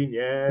knee.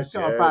 Yes, he's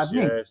got a bad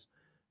knee.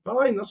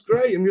 Fine, that's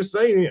great. I'm just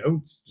saying,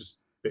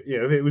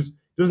 if it was,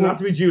 doesn't have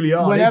to be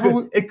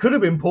Giuliani. It could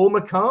have been Paul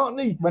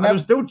McCartney. I'm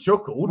still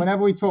chuckled.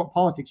 Whenever we talk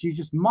politics, you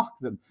just mock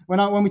them.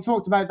 When we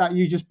talked about that,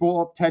 you just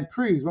brought up Ted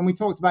Cruz. When we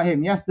talked about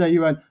him yesterday,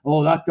 you went,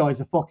 "Oh, that guy's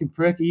a fucking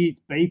prick. He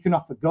eats bacon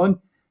off a gun."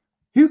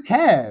 Who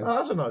cares? Oh,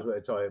 that's a nice way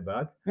to tie it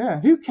back.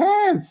 Yeah, who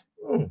cares?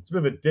 It's a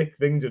bit of a dick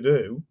thing to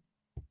do.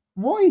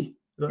 Why?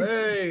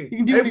 Hey,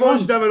 everyone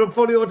should have a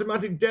fully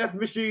automatic death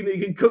machine that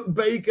he can cook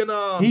bacon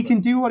on. He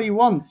can do what he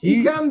wants.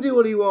 He can do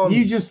what he wants.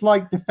 You just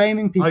like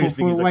defaming people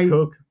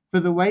for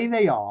the way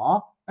they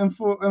are and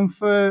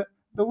for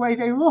the way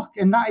they look,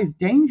 and that is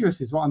dangerous,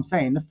 is what I'm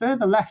saying. The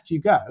further left you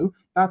go,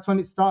 that's when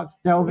it starts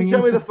delving into...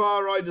 Tell me the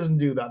far right doesn't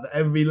do that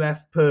every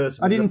left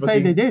person... I didn't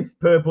say they did.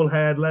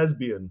 Purple-haired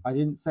lesbian. I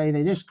didn't say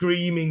they did.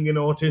 Screaming in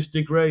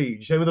autistic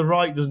rage. Tell me the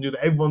right doesn't do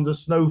that. Everyone's a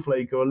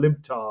snowflake or a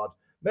libtard.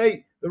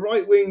 Mate, the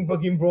right wing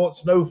fucking brought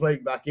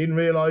Snowflake back in,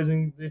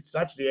 realising it's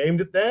actually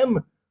aimed at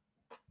them.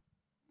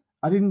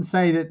 I didn't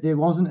say that there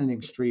wasn't an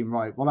extreme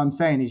right. What I'm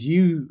saying is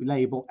you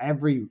label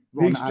everyone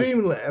the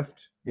extreme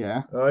left.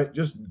 Yeah. Right,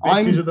 just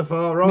bitches at the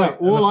far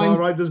right. No, and the far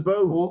right does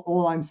both.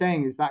 All I'm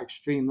saying is that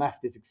extreme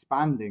left is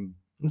expanding.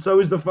 And so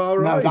is the far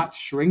right. No, that's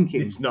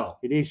shrinking. It's not.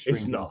 It is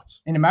shrinking. It's not.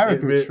 In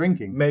America, it's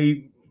shrinking. No,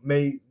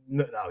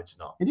 it's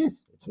not. It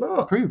is. It's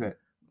not. Prove it.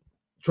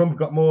 Trump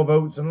got more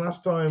votes than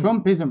last time.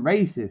 Trump isn't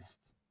racist.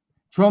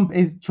 Trump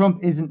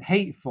isn't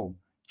hateful.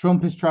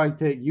 Trump has tried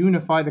to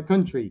unify the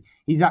country.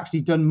 He's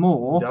actually done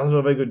more. He hasn't done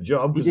a very good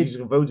job because he's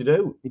voted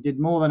out. He did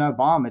more than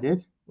Obama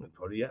did.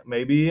 Probably, yeah.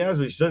 Maybe he has.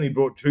 He certainly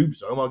brought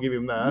troops home. I'll give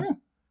him that. Yeah.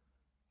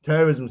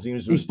 Terrorism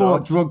seems to have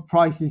stopped. He's brought drug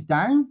prices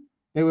down.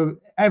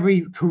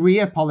 Every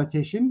career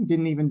politician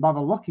didn't even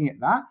bother looking at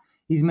that.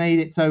 He's made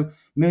it so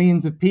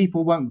millions of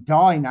people won't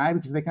die now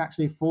because they can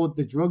actually afford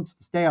the drugs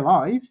to stay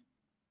alive.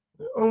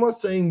 I'm not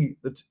saying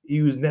that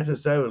he was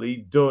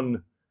necessarily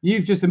done.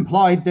 You've just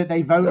implied that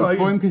they voted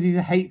for him because he's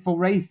a hateful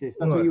racist.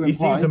 That's what you implied. He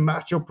seems to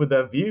match up with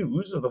their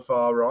views of the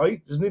far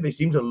right, doesn't he? They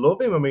seem to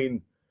love him. I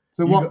mean,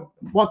 so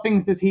what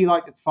things does he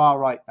like that's far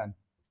right then?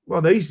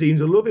 Well, they seem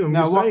to love him.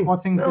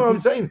 What things? No,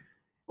 I'm saying.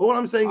 All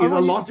I'm saying is a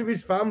lot of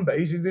his fan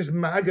base is this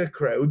MAGA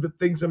crowd that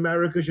thinks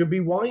America should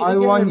be white. I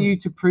want you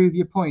to prove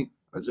your point.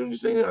 That's what I'm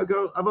saying.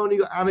 I've only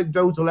got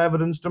anecdotal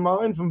evidence to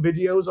mine from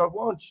videos I've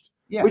watched.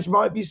 Yeah. Which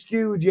might be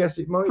skewed, yes,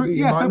 it might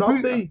be. It might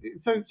not be.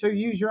 So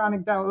use your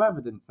anecdotal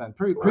evidence then.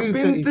 Prove I've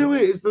been to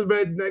it. It's the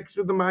rednecks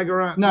with the MAGA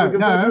hats. No,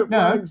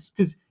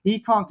 because he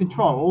can't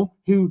control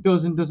who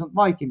does and doesn't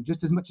like him,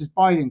 just as much as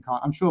Biden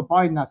can't. I'm sure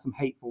Biden has some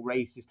hateful,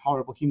 racist,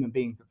 horrible human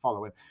beings that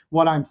follow him.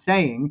 What I'm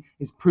saying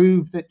is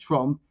prove that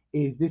Trump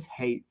is this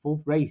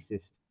hateful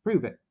racist.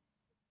 Prove it.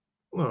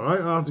 All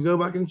right, I'll have to go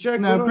back and check.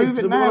 No, prove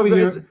it now with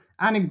your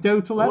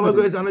anecdotal evidence. All I've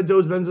got is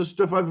anecdotal evidence of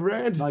stuff I've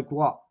read. Like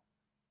what?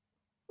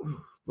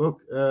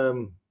 Look,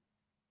 the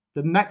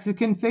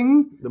Mexican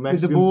thing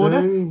with the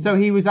border. Thing. So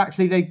he was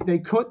actually they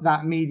cut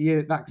that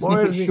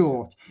snippet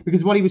short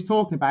because what he was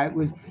talking about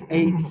was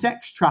a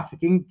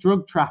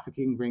drug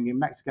trafficking ring in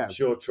Mexico.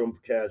 Sure,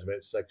 Trump cares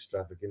about sex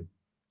trafficking.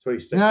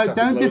 No,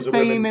 don't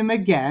defame him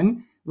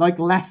again, like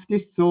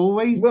leftists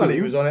always do. Well,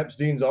 he was on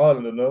Epstein's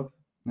Island enough.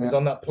 Yeah. He's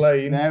on that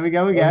plane. There we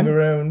go again.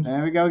 Underground.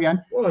 There we go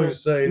again. Well, I'm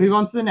just saying. Move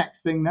on to the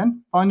next thing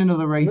then. Find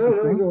another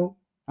racist thing. No.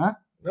 Huh?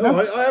 No,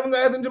 I haven't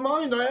got anything to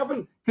mind. I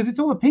haven't. Because it's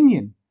all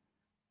opinion.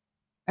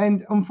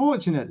 And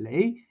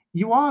unfortunately,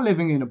 you are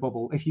living in a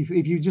bubble if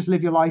you just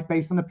live your life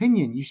based on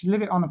opinion. You should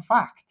live it on a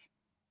fact.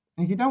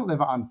 And if you don't live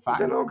it on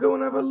fact, then I'll go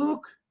and have a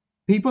look.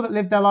 People that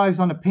live their lives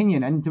on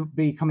opinion end up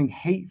becoming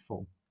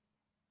hateful.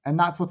 And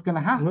that's what's going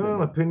to happen.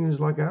 Well, opinions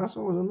like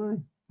assholes,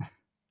 aren't they?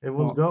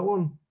 Everyone's got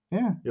one.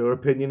 Yeah. Your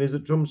opinion is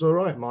that Trump's all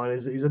right. Mine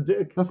is that he's a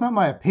dick. That's not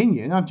my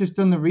opinion. I've just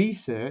done the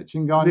research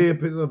and gone.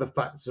 The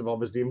facts have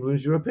obviously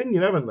influenced your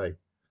opinion, haven't they?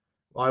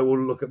 I will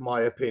look at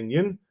my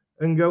opinion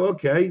and go,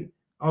 okay,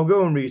 I'll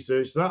go and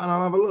research that and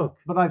I'll have a look.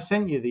 But I've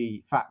sent you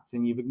the facts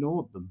and you've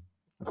ignored them.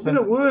 I've been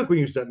at work when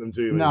you sent them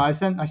to me. No, I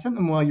sent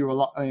them while you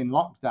were in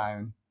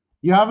lockdown.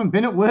 You haven't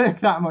been at work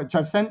that much.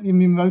 I've sent you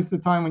most of the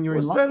time when you're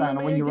in lockdown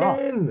or when you're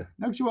off. No,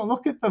 because you won't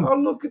look at them.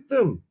 I'll look at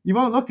them. You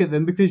won't look at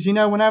them because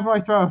whenever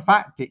I throw a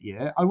fact at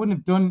you, I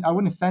wouldn't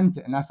have sent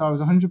it unless I was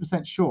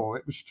 100% sure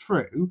it was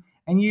true.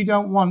 And you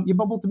don't want your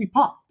bubble to be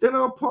popped. Then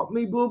I'll pop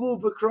me bubble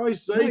for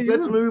Christ's sake.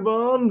 Let's move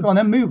on. Go on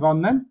then, move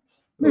on then.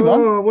 Move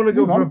on. I want to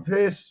go for a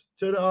piss.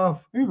 Turn it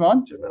off. Move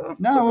on. Turn it off.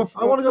 No,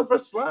 I want to go for a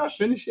slash.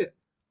 Finish it.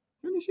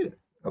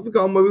 I've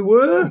forgotten where we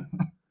were.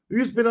 We've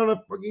just been on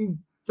a fucking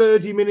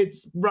 30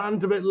 minutes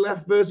rant about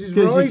left versus right.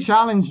 Because you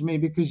challenged me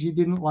because you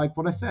didn't like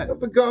what I said. I've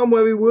forgotten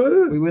where we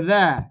were. We were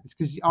there. It's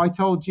because I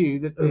told you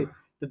that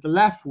the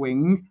left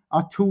wing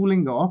are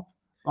tooling up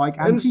like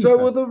Antifa. And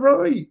so are the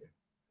right.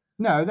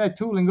 No, they're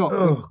tooling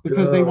up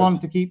because they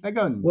want to keep their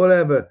guns.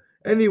 Whatever.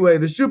 Anyway,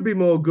 there should be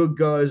more good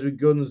guys with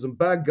guns than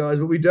bad guys,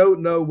 but we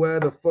don't know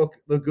where the fuck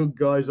the good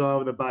guys are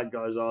and the bad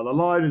guys are. The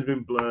line has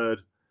been blurred.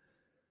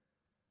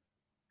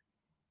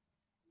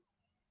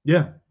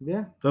 Yeah.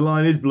 The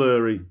line is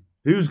blurry.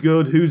 Who's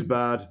good? Who's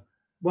bad?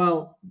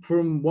 Well,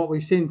 from what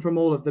we've seen from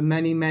all of the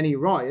many, many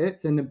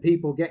riots and the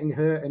people getting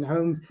hurt in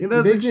homes.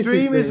 That's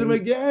extremism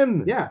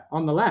again. Yeah,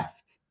 on the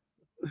left.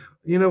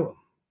 The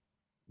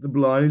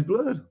line is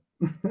blurred.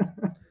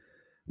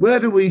 Where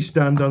do we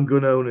stand on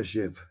gun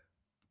ownership?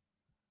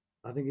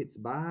 I think it's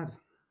bad.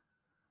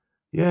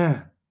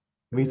 Yeah,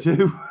 me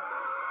too.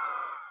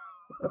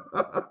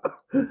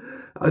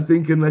 I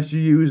think unless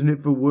you're using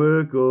it for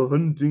work or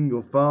hunting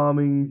or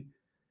farming,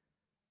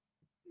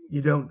 I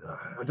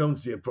don't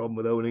see a problem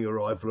with owning a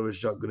rifle or a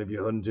shotgun if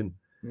you're hunting.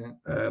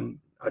 Yeah.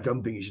 I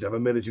don't think you should have a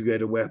military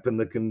grade weapon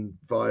that can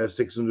fire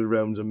 600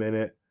 rounds a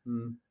minute.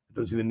 I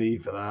don't see the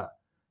need for that.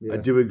 Yeah. I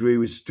do agree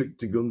with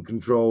stricter gun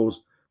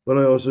controls, but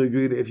I also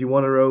agree that if you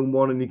want to own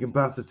one and you can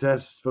pass the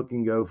tests,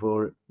 fucking go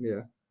for it.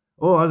 Yeah.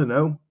 Or, I don't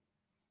know,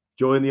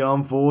 join the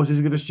armed forces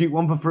and get to shoot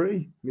one for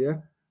free. Yeah.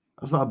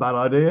 That's not a bad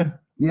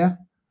idea. Yeah,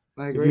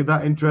 I agree. If you're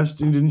that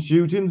interested in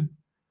shooting.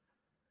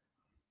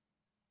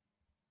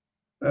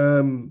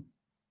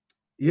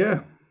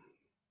 Yeah.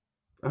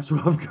 That's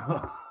what I've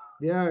got.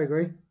 Yeah, I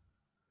agree.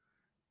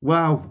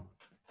 Wow.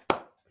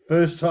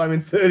 First time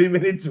in 30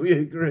 minutes we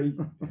agree.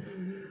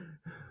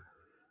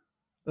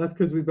 That's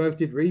because we both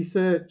did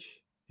research.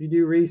 If you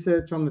do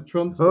research on the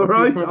Trump stuff, all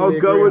right, I'll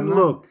go and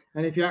look.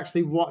 And if you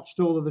actually watched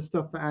all of the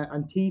stuff that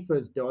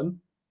Antifa's done.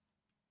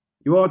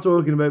 You are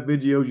talking about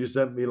videos you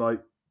sent me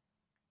like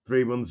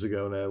 3 months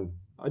ago now.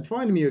 I'd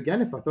find them you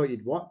again if I thought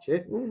you'd watch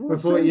it. Well,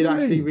 I thought you'd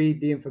actually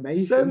read the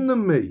information. Send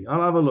them me.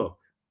 I'll have a look.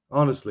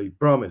 Honestly,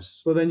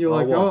 promise. But then you're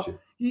like, oh,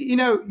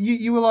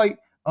 you were like,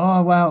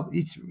 oh, well,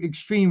 it's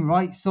extreme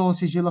right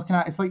sources you're looking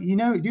at. It's like, do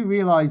you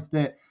realize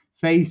that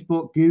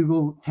Facebook,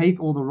 Google take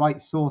all the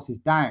right sources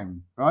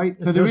down, right?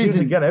 So there isn't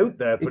to get out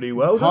there pretty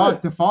well. It's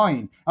hard to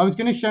find. I was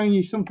going to show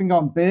you something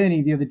on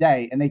Bernie the other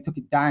day, and they took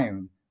it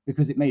down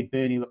because it made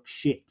Bernie look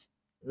shit.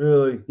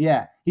 Really?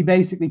 Yeah. He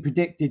basically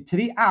predicted to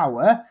the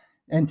hour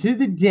and to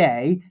the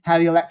day how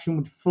the election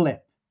would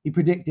flip. He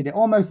predicted it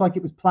almost like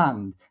it was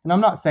planned. And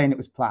I'm not saying it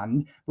was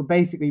planned, but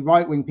basically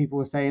right-wing people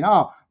were saying,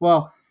 oh,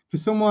 well,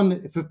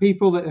 for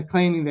people that are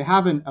claiming they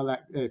haven't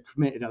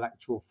committed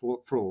electoral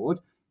fraud,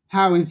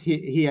 how is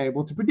he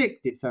able to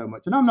predict it so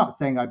much? And I'm not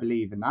saying I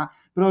believe in that,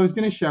 but I was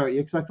going to show it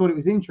you because I thought it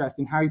was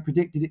interesting how he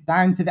predicted it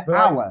down to the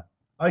hour.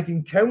 I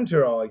can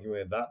counter-argue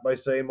with that by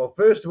saying, well,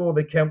 first of all,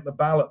 they count the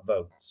ballot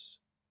votes.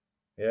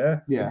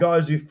 Yeah. The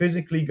guys who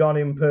physically gone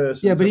in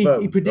person. Yeah, but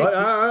he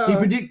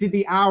predicted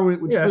the hour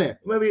it would flip.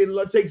 Maybe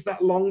it takes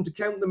that long to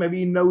count them. Maybe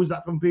he knows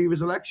that from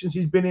previous elections.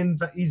 He's been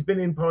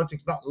in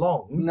politics that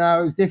long.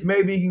 No, it's different.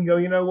 Maybe he can go,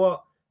 you know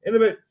what? In a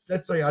bit,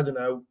 let's say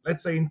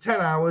in 10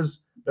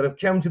 hours that have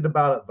counted the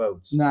ballot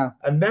votes. No.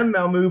 And then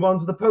they'll move on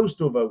to the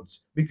postal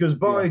votes because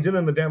Biden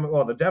and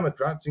the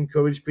Democrats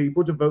encourage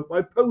people to vote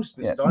by post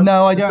this time.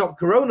 No, I don't. Stop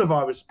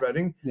coronavirus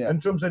spreading.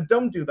 And Trump said,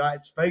 don't do that.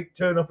 It's fake.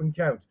 Turn up and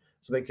count.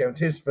 So they count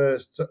his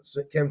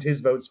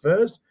votes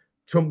first.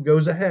 Trump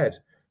goes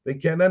ahead. They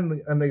can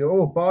and they go,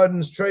 oh,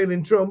 Biden's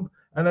trailing Trump,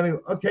 and then they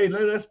go, okay,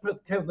 let's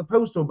count the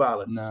postal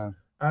ballots. No.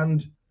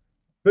 And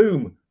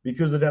boom,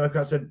 because the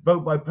Democrats said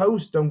vote by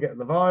post, don't get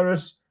the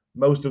virus.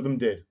 Most of them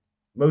did.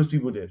 Most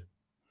people did.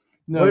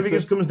 No, what if it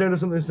just comes down to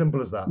something as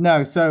simple as that?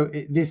 No, so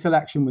this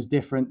election was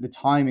different. The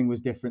timing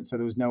was different, so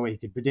there was no way he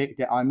could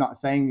predict it. I'm not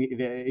saying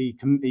that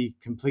he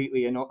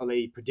completely and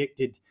utterly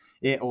predicted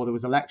it or there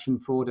was election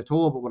fraud at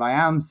all, but what I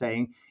am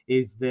saying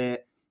is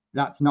that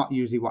that's not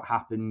usually what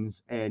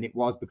happens, and it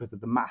was because of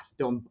the mass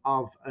dump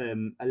of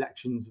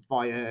elections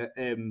via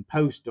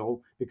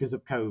postal because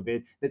of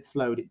COVID that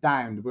slowed it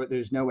down. But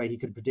there's no way he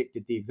could have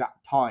predicted the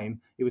exact time.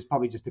 It was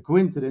probably just a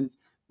coincidence,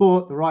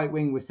 but the right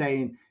wing was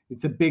saying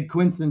it's a big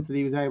coincidence that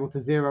he was able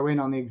to zero in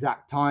on the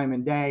exact time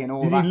and day and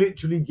all that. Did he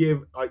literally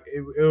give, like,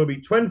 it'll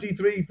be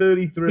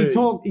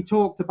 23:33? He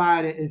talked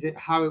about it as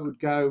how it would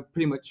go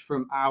pretty much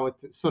from hour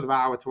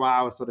to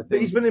hour sort of thing. But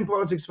he's been in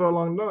politics for a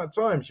long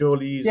time.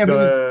 Surely he's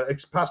got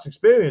past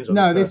experience on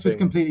No, this was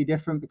completely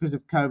different because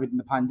of COVID and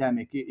the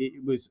pandemic.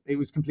 It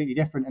was completely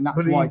different, and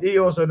that's why. He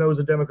also knows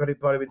the Democratic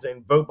Party been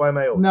saying vote by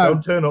mail. No,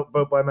 don't turn up,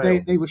 vote by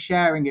mail. They were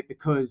sharing it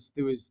because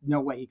there was no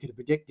way he could have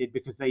predicted,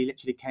 because they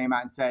literally came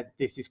out and said,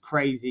 this is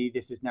crazy.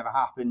 This has never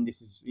happened.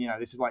 This is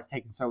why it's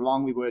taken so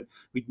long.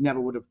 We never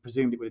would have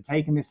presumed it would have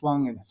taken this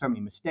long, and so many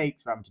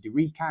mistakes. We're having to do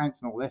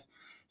recounts and all this.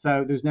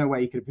 So there's no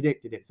way he could have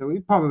predicted it. So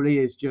it probably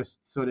is just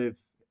it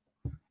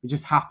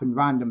just happened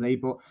randomly.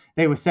 But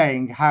they were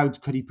saying, how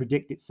could he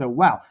predict it so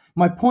well?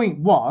 My point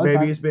was,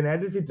 maybe it's been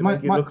edited to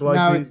make it look like.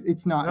 No,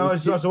 it's not. No,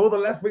 it's not. So all the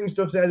left wing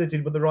stuff's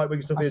edited, but the right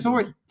wing stuff isn't.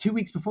 I saw it 2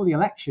 weeks before the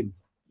election.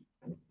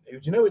 How do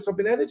you know it's not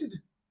been edited?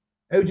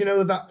 How do you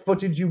know that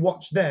footage you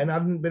watched then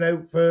hadn't been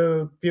out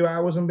for a few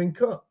hours and been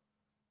cut?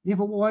 Yeah,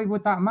 but why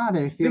would that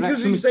matter? If the because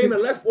you're saying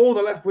all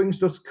the left wing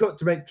stuff's cut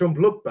to make Trump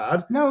look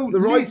bad. No,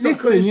 the right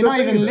listen, you're not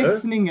even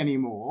listening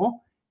anymore.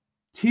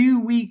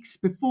 2 weeks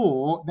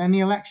before, then the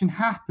election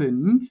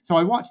happened. So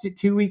I watched it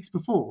 2 weeks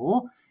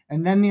before,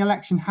 and then the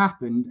election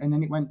happened, and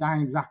then it went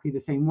down exactly the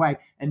same way.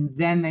 And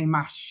then they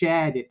mass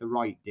shared it, the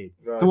right did.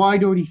 Right. So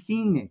I'd already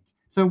seen it.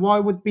 So why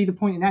would be the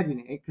point in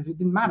editing it? Because it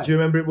didn't matter. Do you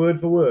remember it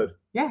word for word?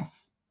 Yes.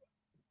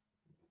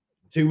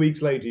 2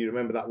 weeks later, you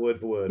remember that word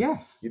for word?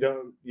 Yes. You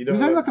don't. It was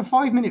only like a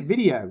 5-minute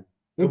video.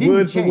 It didn't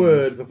word change. For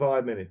word for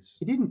 5 minutes.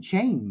 It didn't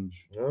change.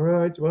 All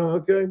right. Well,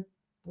 okay.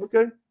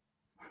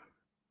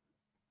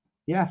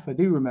 Yes, I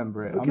do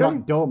remember it. Okay. I'm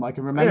not dumb. I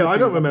can remember. Yeah, I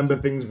don't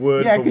remember things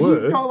word for word. Yeah,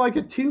 because you've got like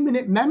a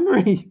 2-minute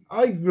memory.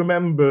 I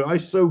remember. I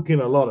soak in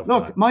a lot of.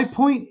 Look, facts. My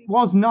point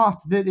was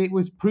not that it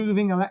was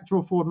proving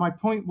electoral fraud. My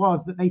point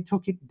was that they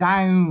took it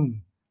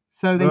down.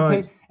 So they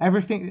take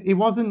everything. It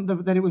wasn't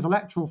that it was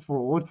electoral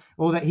fraud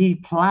or that he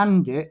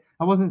planned it.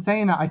 I wasn't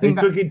saying that. I think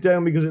they took it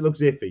down because it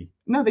looks iffy.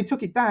 No, they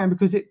took it down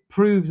because it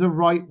proves a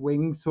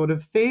right-wing sort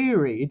of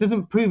theory. It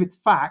doesn't prove it's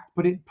fact,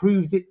 but it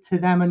proves it to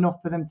them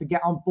enough for them to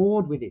get on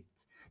board with it.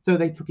 So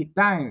they took it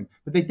down.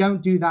 But they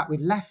don't do that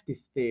with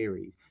leftist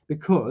theories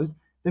because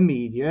the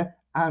media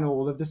and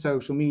all of the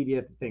social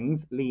media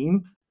things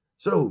lean.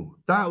 So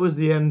that was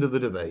the end of the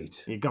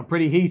debate. It got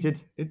pretty heated.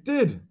 It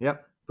did.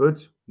 Yep. But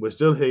we're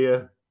still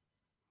here.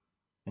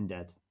 And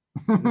dead.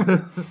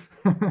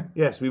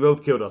 Yes, we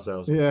both killed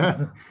ourselves.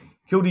 Yeah.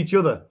 Killed each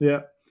other.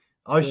 Yeah.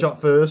 I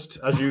shot first,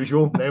 as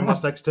usual. Name my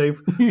sex tape.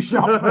 You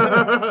shot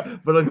first.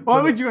 but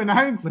Why would you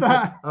announce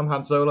that? I'm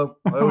Han Solo.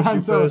 I always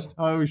shoot first.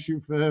 I always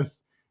shoot first.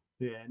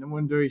 Yeah, no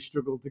wonder he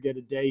struggled to get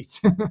a date.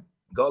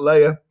 Got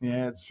Leia.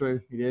 Yeah, it's true.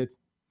 He did.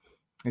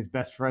 His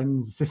best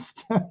friend's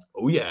sister.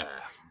 Oh yeah.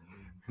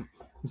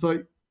 It's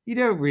like, you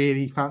don't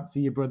really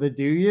fancy your brother,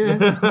 do you?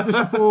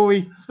 Just before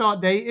we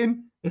start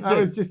dating. That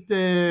was just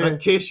that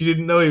kiss. You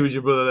didn't know he was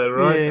your brother then,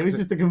 right? Yeah, it was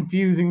just a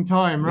confusing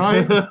time,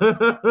 right?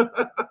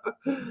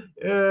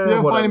 Yeah. You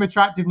don't find him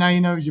attractive now.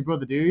 You know he's your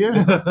brother, do you?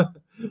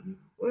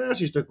 Well,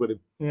 she stuck with him.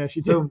 Yeah,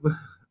 she did.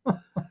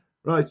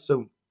 Right.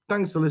 So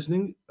thanks for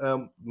listening.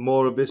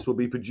 More of this will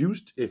be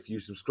produced. If you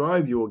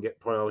subscribe, you will get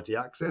priority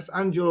access,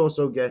 and you'll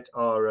also get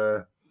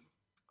our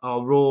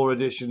raw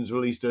editions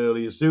released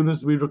early. As soon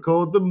as we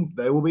record them,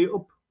 they will be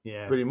up.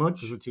 Yeah, pretty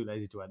much. Because we're too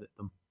lazy to edit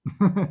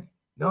them.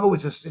 No,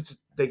 it's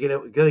they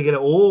gotta get it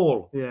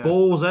all. Yeah.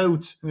 Balls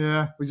out.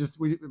 Yeah, we just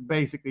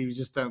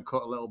don't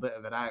cut a little bit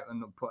of it out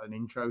and put an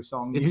intro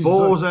song. It's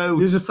balls out.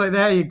 You're just like,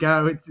 there you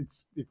go.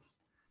 It's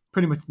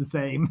pretty much the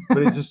same. But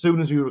it's as soon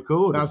as we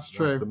record. That's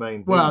true. That's the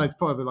main thing. Well, it's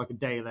probably like a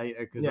day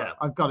later because yeah.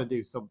 I've got to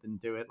do something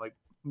to it, like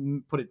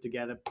put it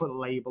together, put a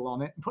label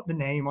on it, put the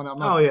name on it.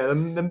 Oh yeah,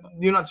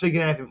 you're not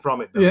taking anything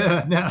from it. Though.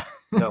 Yeah,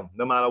 no.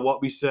 No matter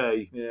what we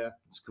say. Yeah,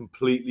 it's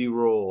completely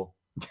raw.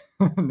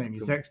 Name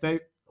your sex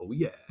tape. Oh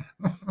yeah.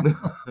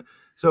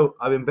 So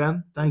I've been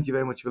Ben. Thank you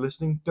very much for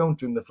listening. Don't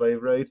drink the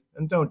Flavor Aid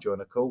and don't join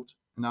a cult.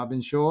 And I've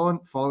been Sean.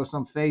 Follow us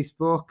on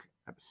Facebook.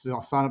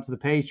 Sign up to the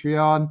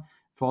Patreon.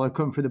 Follow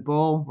Cutting Through the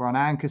Bull. We're on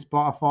Anchor,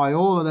 Spotify,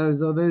 all of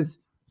those others.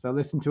 So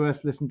listen to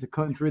us. Listen to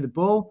Cutting Through the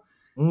Bull.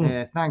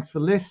 Thanks for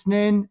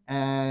listening,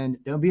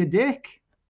 and don't be a dick.